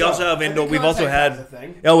happen? We also have indoor. We've also had.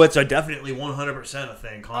 It's a definitely 100% a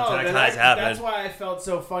thing. Contact highs happen. That's why I felt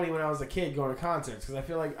so funny when I was a kid going to concerts, because I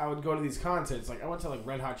feel like I would go to these concerts. Like I went to like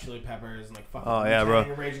Red Hot Chili Peppers and like fucking Oh, yeah, Wu-Tang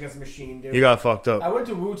bro. and Rage Against the Machine, dude. You got fucked up. I went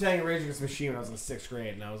to Wu-Tang and Rage Against the Machine when I was in 6th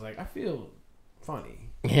grade, and I was like, I feel funny,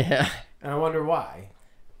 yeah. and I wonder why.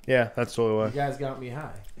 Yeah, that's totally You why. guys got me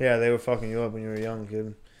high. Yeah, they were fucking you up when you were a young kid.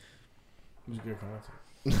 It was a good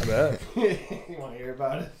concert. I bet. You want to hear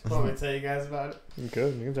about it? Want me to tell you guys about it? You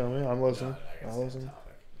could. You can tell me. I'm listening. I guess I'll it's a listen.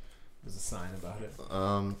 topic. There's a sign about it.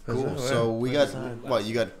 Cool. it? So we Where's got the sign? what?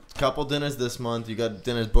 You got a couple dinners this month. You got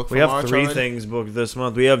dinners booked for We have March 3 already? things booked this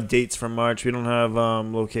month. We have dates for March. We don't have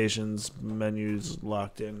locations, menus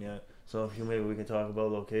locked in yet. So if maybe we can talk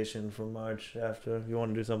about location for March after. If you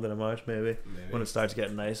want to do something in March, maybe when it starts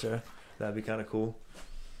getting nicer, that'd be kind of cool.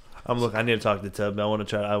 I need to talk to Teb. I want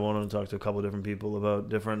to talk to a couple different people about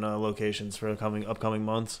different locations for upcoming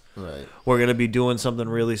months. Right. We're gonna be doing something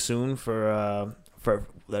really soon for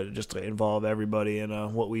that just to involve everybody in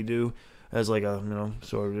what we do as like a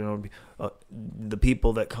the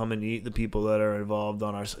people that come and eat, the people that are involved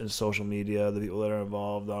on our in social media, the people that are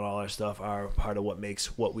involved on all our stuff are part of what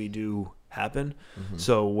makes what we do happen. Mm-hmm.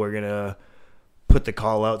 So we're gonna put the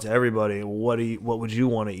call out to everybody. What would you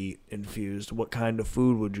want to eat infused? What kind of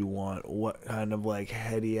food would you want? What kind of like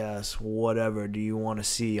heady ass whatever do you want to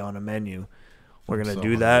see on a menu? We're gonna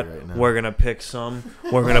do that. Right, we're gonna pick some.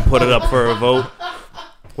 We're gonna put it up for a vote.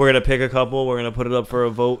 We're gonna pick a couple. We're gonna put it up for a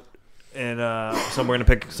vote, and we're gonna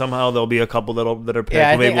pick. Somehow there'll be a couple that are picked. Yeah,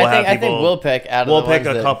 I think we'll pick out of we'll the pick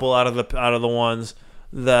ones a couple out of the ones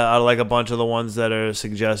that are like a bunch of the ones that are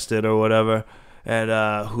suggested or whatever.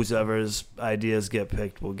 And whoever's ideas get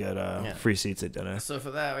picked will get free seats at dinner. So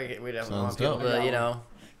for that, we definitely want Sounds people dope. to,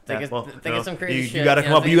 think of some crazy shit. You gotta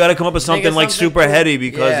come up. You gotta come up with something like super heady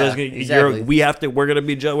because exactly. We're gonna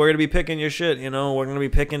be picking your shit. We're gonna be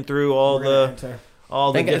picking through all the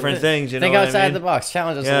different things. Think outside the box.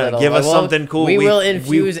 Challenge us a little. Give us something cool. We will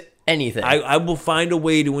infuse anything. I will find a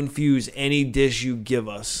way to infuse any dish you give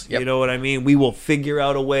us. Yep. You know what I mean? We will figure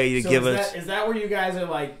out a way to give us. Is that where you guys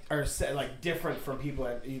are different from people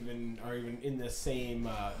that are even in the same?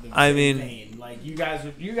 Vein? Like you guys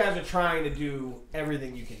are trying to do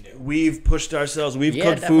everything you can do. We've pushed ourselves. We've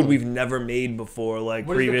cooked food we've never made before. Like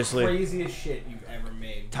what previously. What is the craziest shit you've ever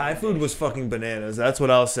made? Thai food was fucking bananas. That's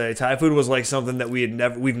what I'll say. Thai food was like something that we've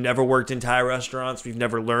never worked in Thai restaurants. We've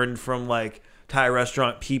never learned from like Thai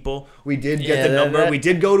restaurant people. We did get the number. We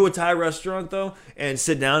did go to a Thai restaurant though and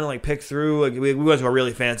sit down and like pick through. Like we went to a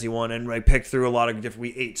really fancy one and like picked through a lot of different.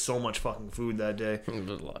 We ate so much fucking food that day. It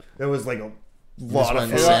was a lot. There was like a lot of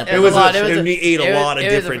food. We ate a lot of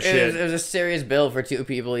different shit. It was a serious bill for two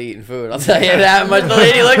people eating food. I'll tell you that much. The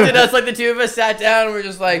lady looked at us like the two of us sat down and we're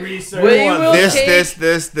just like, this, like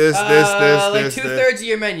 2/3 of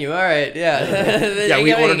your menu. All right, yeah.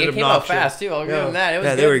 We ordered it. It came out fast too. I'll give them that. It was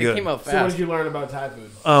good. They were good. It came out fast. So what did you learn about Thai food?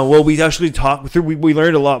 Well, we actually talked through. We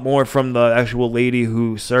learned a lot more from the actual lady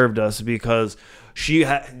who served us because we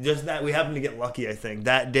happened to get lucky. I think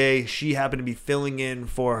that day she happened to be filling in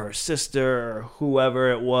for her sister or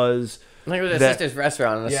whoever it was. I think it was her sister's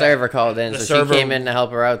restaurant, and the server called in, so she came in to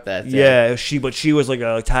help her out that day. Yeah, she was like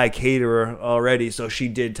a Thai caterer already, so she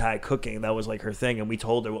did Thai cooking. That was like her thing, and we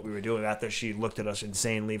told her what we were doing after she looked at us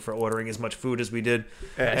insanely for ordering as much food as we did.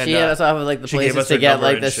 And, she had us off of like the places to get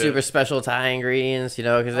like the super special Thai ingredients,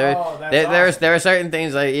 because there are certain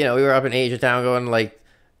things like we were up in Asia Town going to like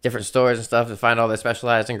different stores and stuff to find all their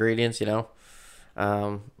specialized ingredients, but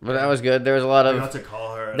that was good. There was a lot of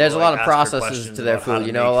there's a lot of processes to their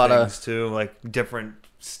food, a lot of too, like different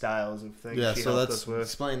styles of things. Yeah, so let's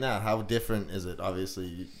explain that. How different is it?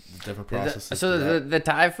 Obviously, different processes. So the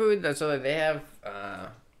Thai food, so they have a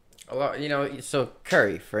lot. So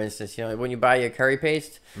curry, for instance, when you buy your curry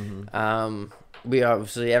paste, we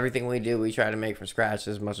obviously everything we do, we try to make from scratch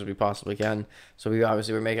as much as we possibly can. So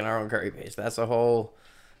we're making our own curry paste. That's a whole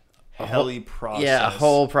process. Yeah, a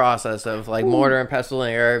whole process of like mortar and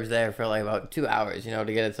pestling herbs there for like about 2 hours, to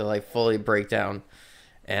get it to like fully break down.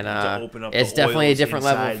 And it's definitely a different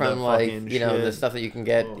level from like the stuff that you can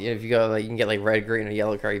get if you go like you can get like red, green, or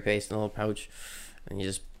yellow curry paste in a little pouch, and you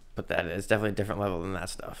just put that in. It's definitely a different level than that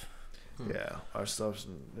stuff. Yeah, our stuff's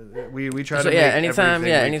we try to make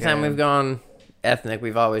anytime we've gone ethnic,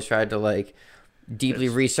 we've always tried to like deeply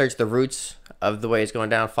research the roots of the way it's going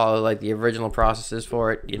down, follow like the original processes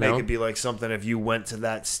for it, Make it be like something if you went to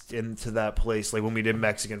that place, like when we did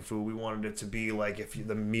Mexican food, we wanted it to be like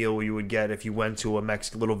the meal you would get if you went to a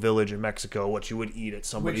little village in Mexico, what you would eat at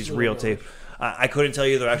somebody's real table. I couldn't tell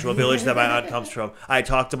you the actual village that my aunt comes from. I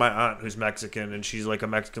talked to my aunt who's Mexican, and she's like a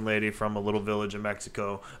Mexican lady from a little village in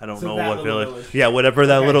Mexico. I don't know what village. Yeah, whatever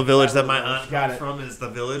that little village that my aunt comes from is the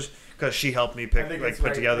village. Because she helped me put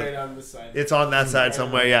together. Right on this side. It's on that side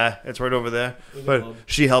somewhere. Yeah, it's right over there. But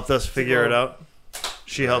she helped us figure it out.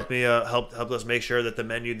 She helped me helped us make sure that the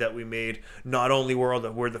menu that we made not only were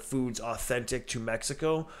the foods authentic to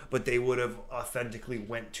Mexico, but they would have authentically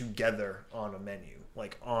went together on a menu,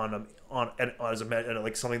 like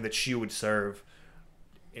like something that she would serve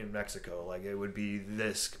in Mexico. Like it would be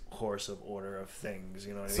this course of order of things.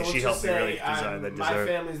 You know what I mean? So she helped me really design that dessert. My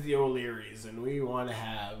family's the O'Learys, and we want to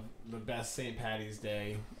have the best St. Patty's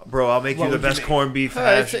Day. Bro, I'll make you the best corned beef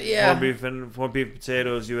hash, corned beef and corned beef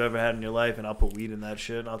potatoes you ever had in your life, and I'll put wheat in that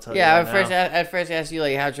shit. I'll tell you. Yeah, at first I asked you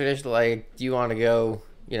like how traditional. Like, do you want to go?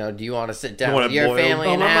 You know, do you want to sit down want with it your boiled? family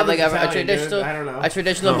Oh, and my have like mother's a Italian, dude. traditional, I don't know. a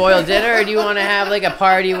traditional boiled dinner, or do you want to have like a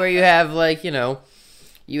party where you have like, you know,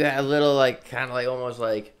 you have little like kind of like almost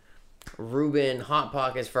like Reuben Hot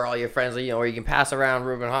Pockets for all your friends, you know, or you can pass around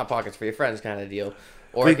Reuben Hot Pockets for your friends kind of deal,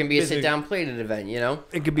 or it can be a sit down plated event, you know.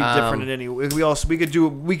 It could be different in any. We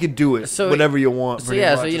could do it. So- whatever you want. so pretty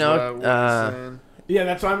yeah, much so, you is know, what I'm saying. Yeah,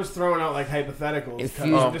 that's why I'm just throwing out like hypotheticals. 'Cause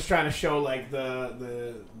Infuse- I'm just trying to show like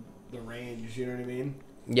the range. You know what I mean?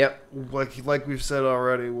 Yep. Like we've said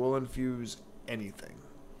already, we'll infuse anything.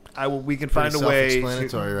 We can find Pretty a way.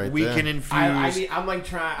 self-explanatory right we there. can infuse. I mean, I'm like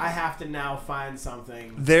trying. I have to now find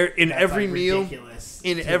something. there in that's, every like, meal. ridiculous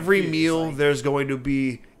In to every infuse, meal, like- there's going to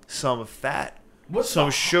be some fat, What's some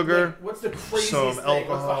the- sugar, like, what's the craziest some thing? What's the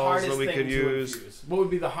alcohols hardest that we thing could to use. infuse? What would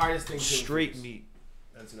be the hardest thing to straight infuse? meat.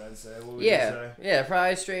 That's what I'd say. What would you Yeah, say? yeah,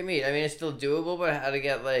 probably straight meat. I mean, it's still doable, but how to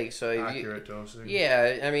get like so? If you, Accurate dosing.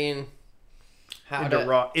 yeah, I mean, how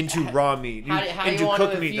to Into raw meat. how do into you want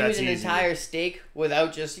cooked to meat, infuse that's an easy. entire steak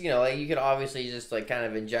without just like you could obviously just like kind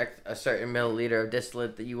of inject a certain milliliter of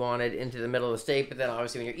distillate that you wanted into the middle of the steak, but then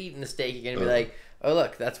obviously when you're eating the steak, you're gonna be like, oh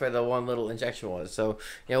look, that's where the one little injection was. So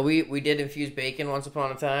we did infuse bacon once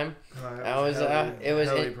upon a time. That was it was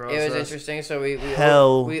interesting. So we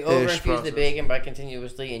Hell-ish over infused the process. bacon by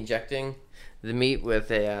continuously injecting the meat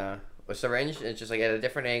with a syringe. It's just like at a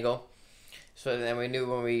different angle. So then we knew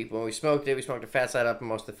when we smoked it, we smoked the fat side up and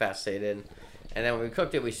most of the fat stayed in. And then when we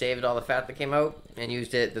cooked it, we saved all the fat that came out and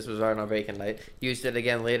used it. This was on our bacon night. Used it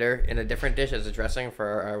again later in a different dish as a dressing for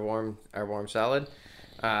our warm salad.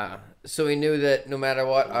 So we knew that no matter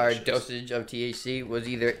what, our dosage of THC was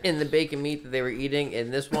either in the bacon meat that they were eating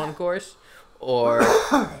in this one course, or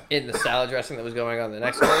in the salad dressing that was going on the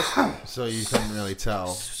next course. So you couldn't really tell.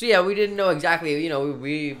 So yeah, we didn't know exactly. You know,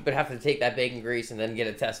 we would have to take that bacon grease and then get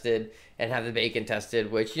it tested and have the bacon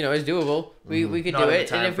tested, which is doable. We could Not do in the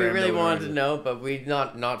it, and if we time frame really that we wanted were to in. know, but we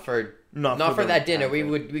not for the that dinner. time frame.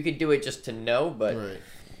 We could do it just to know, but. Right.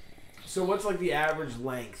 So what's like the average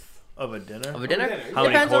length? Of a dinner. Of a dinner? dinner. How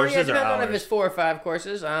many Depends on, courses or depends on if hours? it's 4 or 5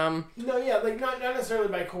 courses. No, yeah, like not necessarily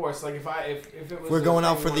by course. Like if it was. We're going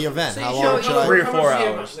out for the event. So How you long show- should I? 3 or How 4 much do you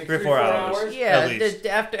have? hours. Like 3 or 3 4 4 hours. hours? Yeah, At least.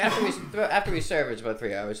 after we serve, it's about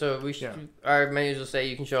 3 hours. So our menus will say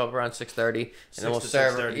you can show up around 6:30, and then we'll 6 to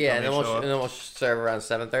serve. 6:30, Yeah, come and and show up. then we'll serve around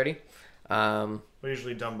 7:30. We're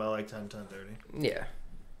usually done by like 10:30. Yeah.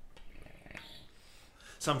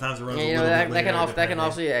 Sometimes it runs Yeah, a you little know bit that can later, also depending.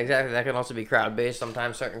 yeah, exactly, that can also be crowd based.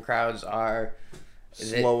 Sometimes certain crowds are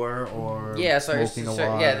slower or smoking a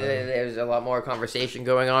lot. Yeah, there's a lot more conversation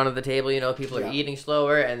going on at the table. People are eating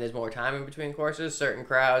slower, and there's more time in between courses. Certain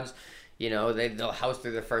crowds, they'll house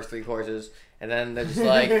through the first 3 courses, and then they're just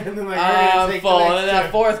like, And then, like, we're gonna I'm take full. the And then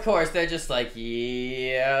next that 4th course, they're just like,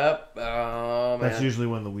 yep, oh man. That's usually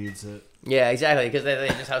when the weeds hit. Yeah, exactly, because they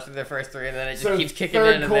just house through their first 3, and then it just So keeps kicking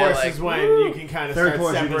third in, and they're course like, is when you can kind of Third start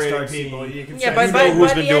course, you can separating start people. seeing- You can yeah, start by who's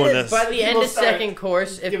the been end doing of, this. by the end People of start second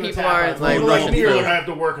course, if giving people tap aren't outs. like People rushing like me through. don't have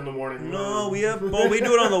to work in the morning. No, we do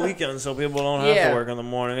it on the weekends, so people don't have Yeah. to work in the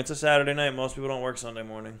morning. It's a Saturday night. Most people don't work Sunday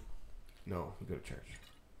morning. No, we go to church.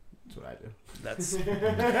 That's what I do. That's It'll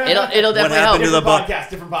What definitely help. happened to the Different bu- podcast,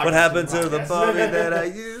 different podcast. what happened to different the podcast. Bobby that I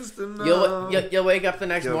used to know. You'll wake up the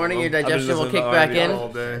next morning, your I've been digestion will listening kick to back R&B in. all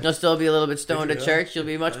day. You'll still be a little bit stoned Did at you? church. You'll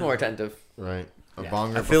be much more attentive. Right. A Yeah.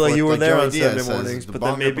 bonger I feel like you before- were there Joey on Diaz Sunday says, mornings, the but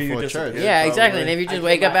then bonger maybe you before just church. Yeah, exactly. And probably. if you just I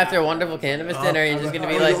wake feel up after a that. wonderful cannabis dinner, you're just gonna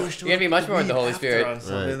be like, you're gonna be much more in the Holy Spirit.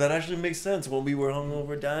 Sunday. That actually makes sense when we were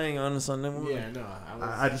hungover dying on a Sunday morning. Yeah, no,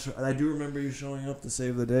 I was. I do remember you showing up to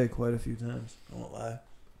save the day quite a few times. I won't lie.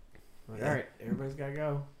 All right, everybody's gotta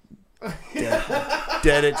go.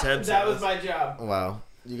 Dead at 10. That was my job. Wow.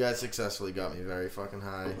 You guys successfully got me very fucking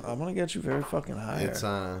high. I'm gonna get you very fucking high. It's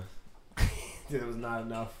Dude, it was not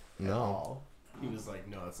enough. At no. all. He was like,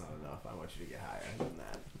 "No, it's not enough. I want you to get higher than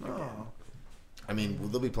that." No. I mean,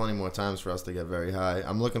 there'll be plenty more times for us to get very high.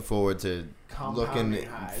 I'm looking forward to Compounding looking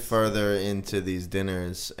highs. further into these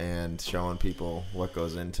dinners and showing people what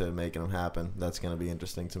goes into making them happen. That's going to be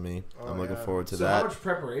interesting to me. I'm looking forward to So how that. much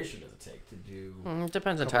preparation does it take to do? It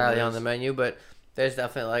depends Couple entirely on days. the menu, but there's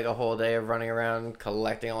definitely like a whole day of running around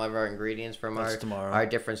collecting all of our ingredients from That's tomorrow. our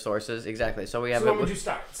different sources. Exactly. So we have So when would you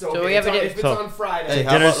start? So, So okay, we have it's a on, di- if it's so- on Friday. Hey,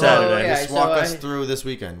 how Dinner about Saturday. yeah, just walk so us I- through this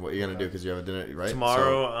weekend, what you're going to do, because you have a dinner, right?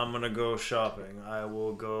 Tomorrow, I'm gonna go shopping. I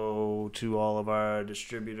will go to all of our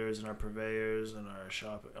distributors and our purveyors and our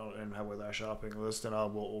shop and have with our shopping list, and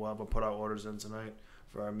we'll have to put our orders in tonight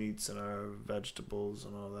for our meats and our vegetables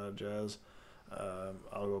and all that jazz.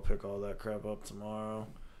 I'll go pick all that crap up tomorrow.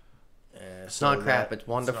 So It's not crap. that- It's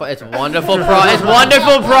wonderful. not It's crap. wonderful. It's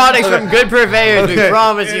wonderful products from good purveyors. We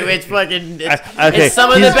promise you. It's fucking. It's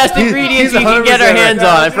some of the best ingredients you can get our 100% hands on.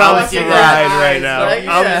 I promise you I'm that. fried right now. Like,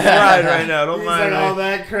 I'm yeah. fried right now. Don't He's mind like all me.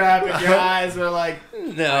 that crap, and your eyes were like, I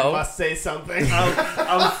No. must say something.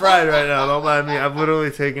 I'm fried right now. Don't mind me. I've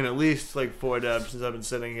literally taken at least like 4 dabs since I've been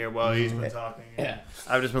sitting here while he's been talking. Yeah.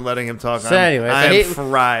 I've just been letting him talk. So anyway, so I'm he-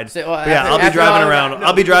 fried. So, well, But yeah, after- I'll be after driving all around. that-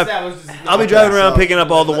 I'll be driving. I'll be driving around so picking up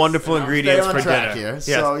all the let's- wonderful stay ingredients on for track dinner. here. Yes,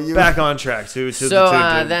 So you- back on track to So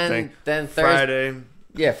the then Thursday. Friday.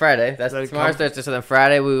 Yeah, Friday. That's Then tomorrow's come- Thursday. So then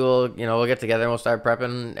Friday we'll get together and we'll start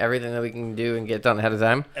prepping everything that we can do and get done ahead of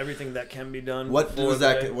time. Everything that can be done. What before does the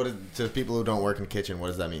that? day. What is to people who don't work in the kitchen? What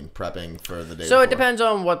does that mean? Prepping for the day. So it before? depends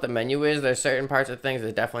on what the menu is. There's certain parts of things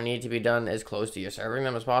that definitely need to be done as close to you serving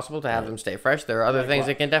them as possible to have them stay fresh. There are other Like things what?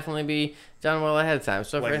 that can definitely be done well ahead of time.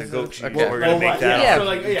 So Like for the instance, goat cheese. okay. We're gonna make that. Yeah. So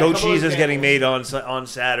like, yeah, Goat couple cheese is getting examples. made on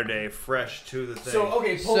Saturday, fresh to the thing. So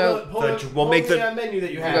okay, pull So- we'll make the menu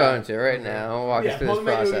that you I'm had. going to right now. I'll walk Yeah, us through pull this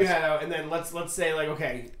the menu that you process. had out, and then let's say like,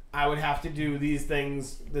 okay, I would have to do these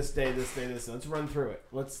things this day. Let's run through it.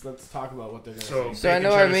 Let's talk about what they're gonna. So I bacon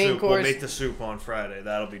know our cheddar main soup, We'll course- make the soup on Friday.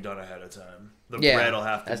 That'll be done ahead of time. The Yeah. bread will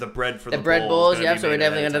have to. That's- The bread for The the bread bowl bowls, is gonna yeah. be So we're made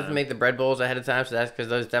definitely ahead gonna of have to time. make the bread bowls ahead of time. So that's because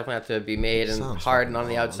those definitely have to be made and Sounds hardened on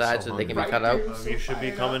fucking the bomb. I'm outside so so they can be hungry. cut out. You should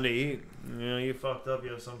be coming to eat. You know, you fucked up.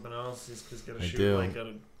 You have something else. He's just gonna I shoot do. like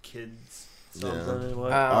a kid's something. Yeah.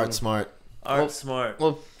 What? Art smart. Art well- smart.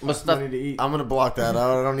 We'll Costs stuff. money to eat. I'm gonna block that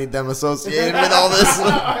out. I don't need them associated with all this.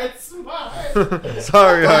 It's smart.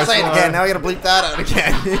 Sorry, Don't Art say it smart. again. Now we gotta bleep that out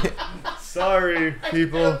again. Sorry,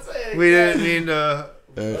 people. Don't say it We again. didn't mean to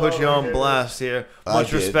put you on blast here. I Much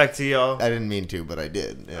did. respect to y'all. I didn't mean to, but I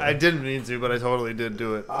did. Yeah. I didn't mean to, but I totally did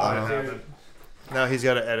do it. Oh, When it dude. happened. Now he's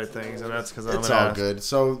got to edit things, and that's because I'm It's an all ass. good.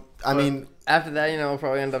 So I mean, After that, we'll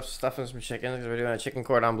probably end up stuffing some chicken because we're doing a chicken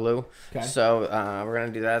cordon bleu. Okay. So we're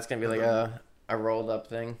gonna do that. It's gonna be like a rolled up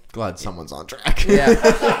thing. glad someone's on track.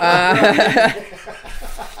 Yeah.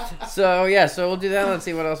 So we'll do that. Let's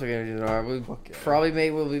see what else we're gonna do tomorrow.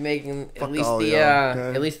 We'll be making at Fuck least all the y'all,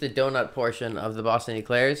 okay? at least the donut portion of the Boston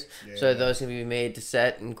eclairs. So those can be made to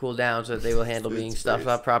set and cool down so that they will handle being stuffed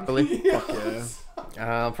up properly. Yeah. It's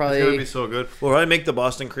gonna be Probably. so good. We'll probably make the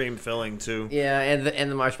Boston cream filling too. Yeah, and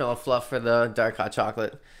the marshmallow fluff for the dark hot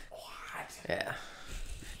chocolate. What? Yeah.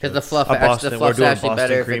 Because the fluff, A Boston- the we're fluff's doing actually Boston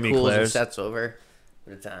better if it cream cools and eclairs. sets over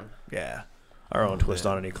the time. Yeah, our own twist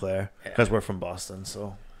on an eclair Yeah. because we're from Boston,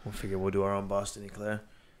 so we'll figure we'll do our own Boston eclair.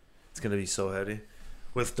 It's gonna be so heady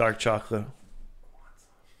with dark chocolate.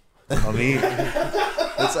 Come eat. It's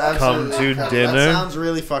Come absolutely to dinner. That sounds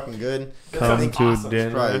really fucking good. Come sounds to awesome.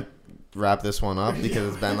 dinner. Probably wrap this one up because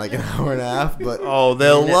it's been like an hour and a half. But Oh,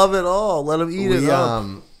 they'll love it all. Let them eat it we up.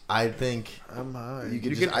 I think I'm high. you could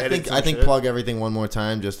You just, can I edit think some I think shit. plug everything one more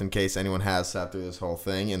time just in case anyone has sat through this whole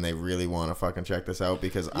thing and they really want to fucking check this out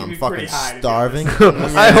because I'm be fucking pretty high to be starving.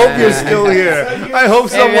 I hope you're still here. I hope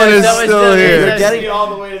someone yeah, is someone's still still here. here. You're getting- all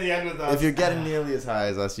the way to the end with us. If you're getting nearly as high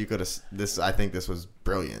as us, you could have. I think this was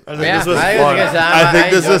brilliant. I think Yeah, this was I think fun. it's- I think I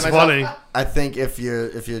this enjoyed is myself. funny. I think if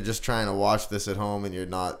you're just trying to watch this at home and you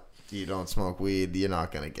don't smoke weed, you're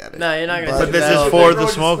not gonna get it. No, you're not gonna. But do this that. is for the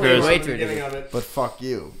smokers. Way too But fuck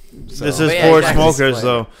you. So, This is But yeah, for exactly. smokers,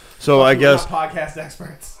 though. So I guess podcast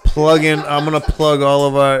experts. plug in. I'm gonna plug all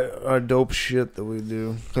of our dope shit that we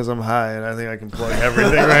do because I'm high and I think I can plug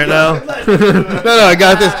everything right now. No, I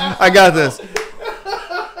got this. I got this.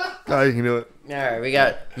 God, you can do it. All right, we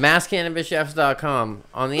got masscannabischefs.com.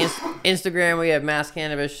 On the Instagram, we have Mass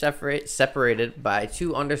Cannabis separated by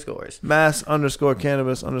 2 underscores.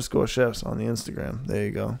 Mass_cannabis_chefs on the Instagram. There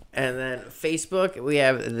you go. And then Facebook, we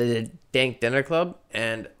have the Dank Dinner Club,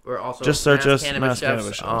 and we're also Just search us, Cannabis Mass Chefs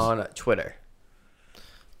Cannabis Chefs. on Twitter.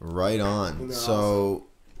 right on. They're So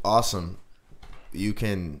awesome. You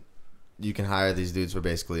can hire these dudes for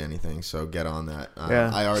basically anything. So get on that.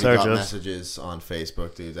 Yeah, I already search got us. messages on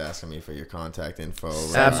Facebook, dudes asking me for your contact info.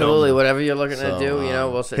 right Absolutely, now. whatever you're looking So, to do,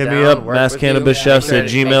 we'll sit hit down. me up, work with you, masscannabischefs make at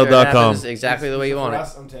sure it gmail.com. happens exactly the way you want For it.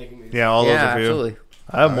 us, I'm taking these. Yeah, all those Yeah, are for you. absolutely.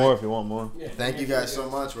 I have more if you want more. Yeah, Thank you guys so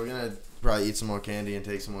much. We're gonna probably eat some more candy and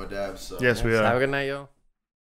take some more dabs. So. Yes, we are. Have a good night, y'all.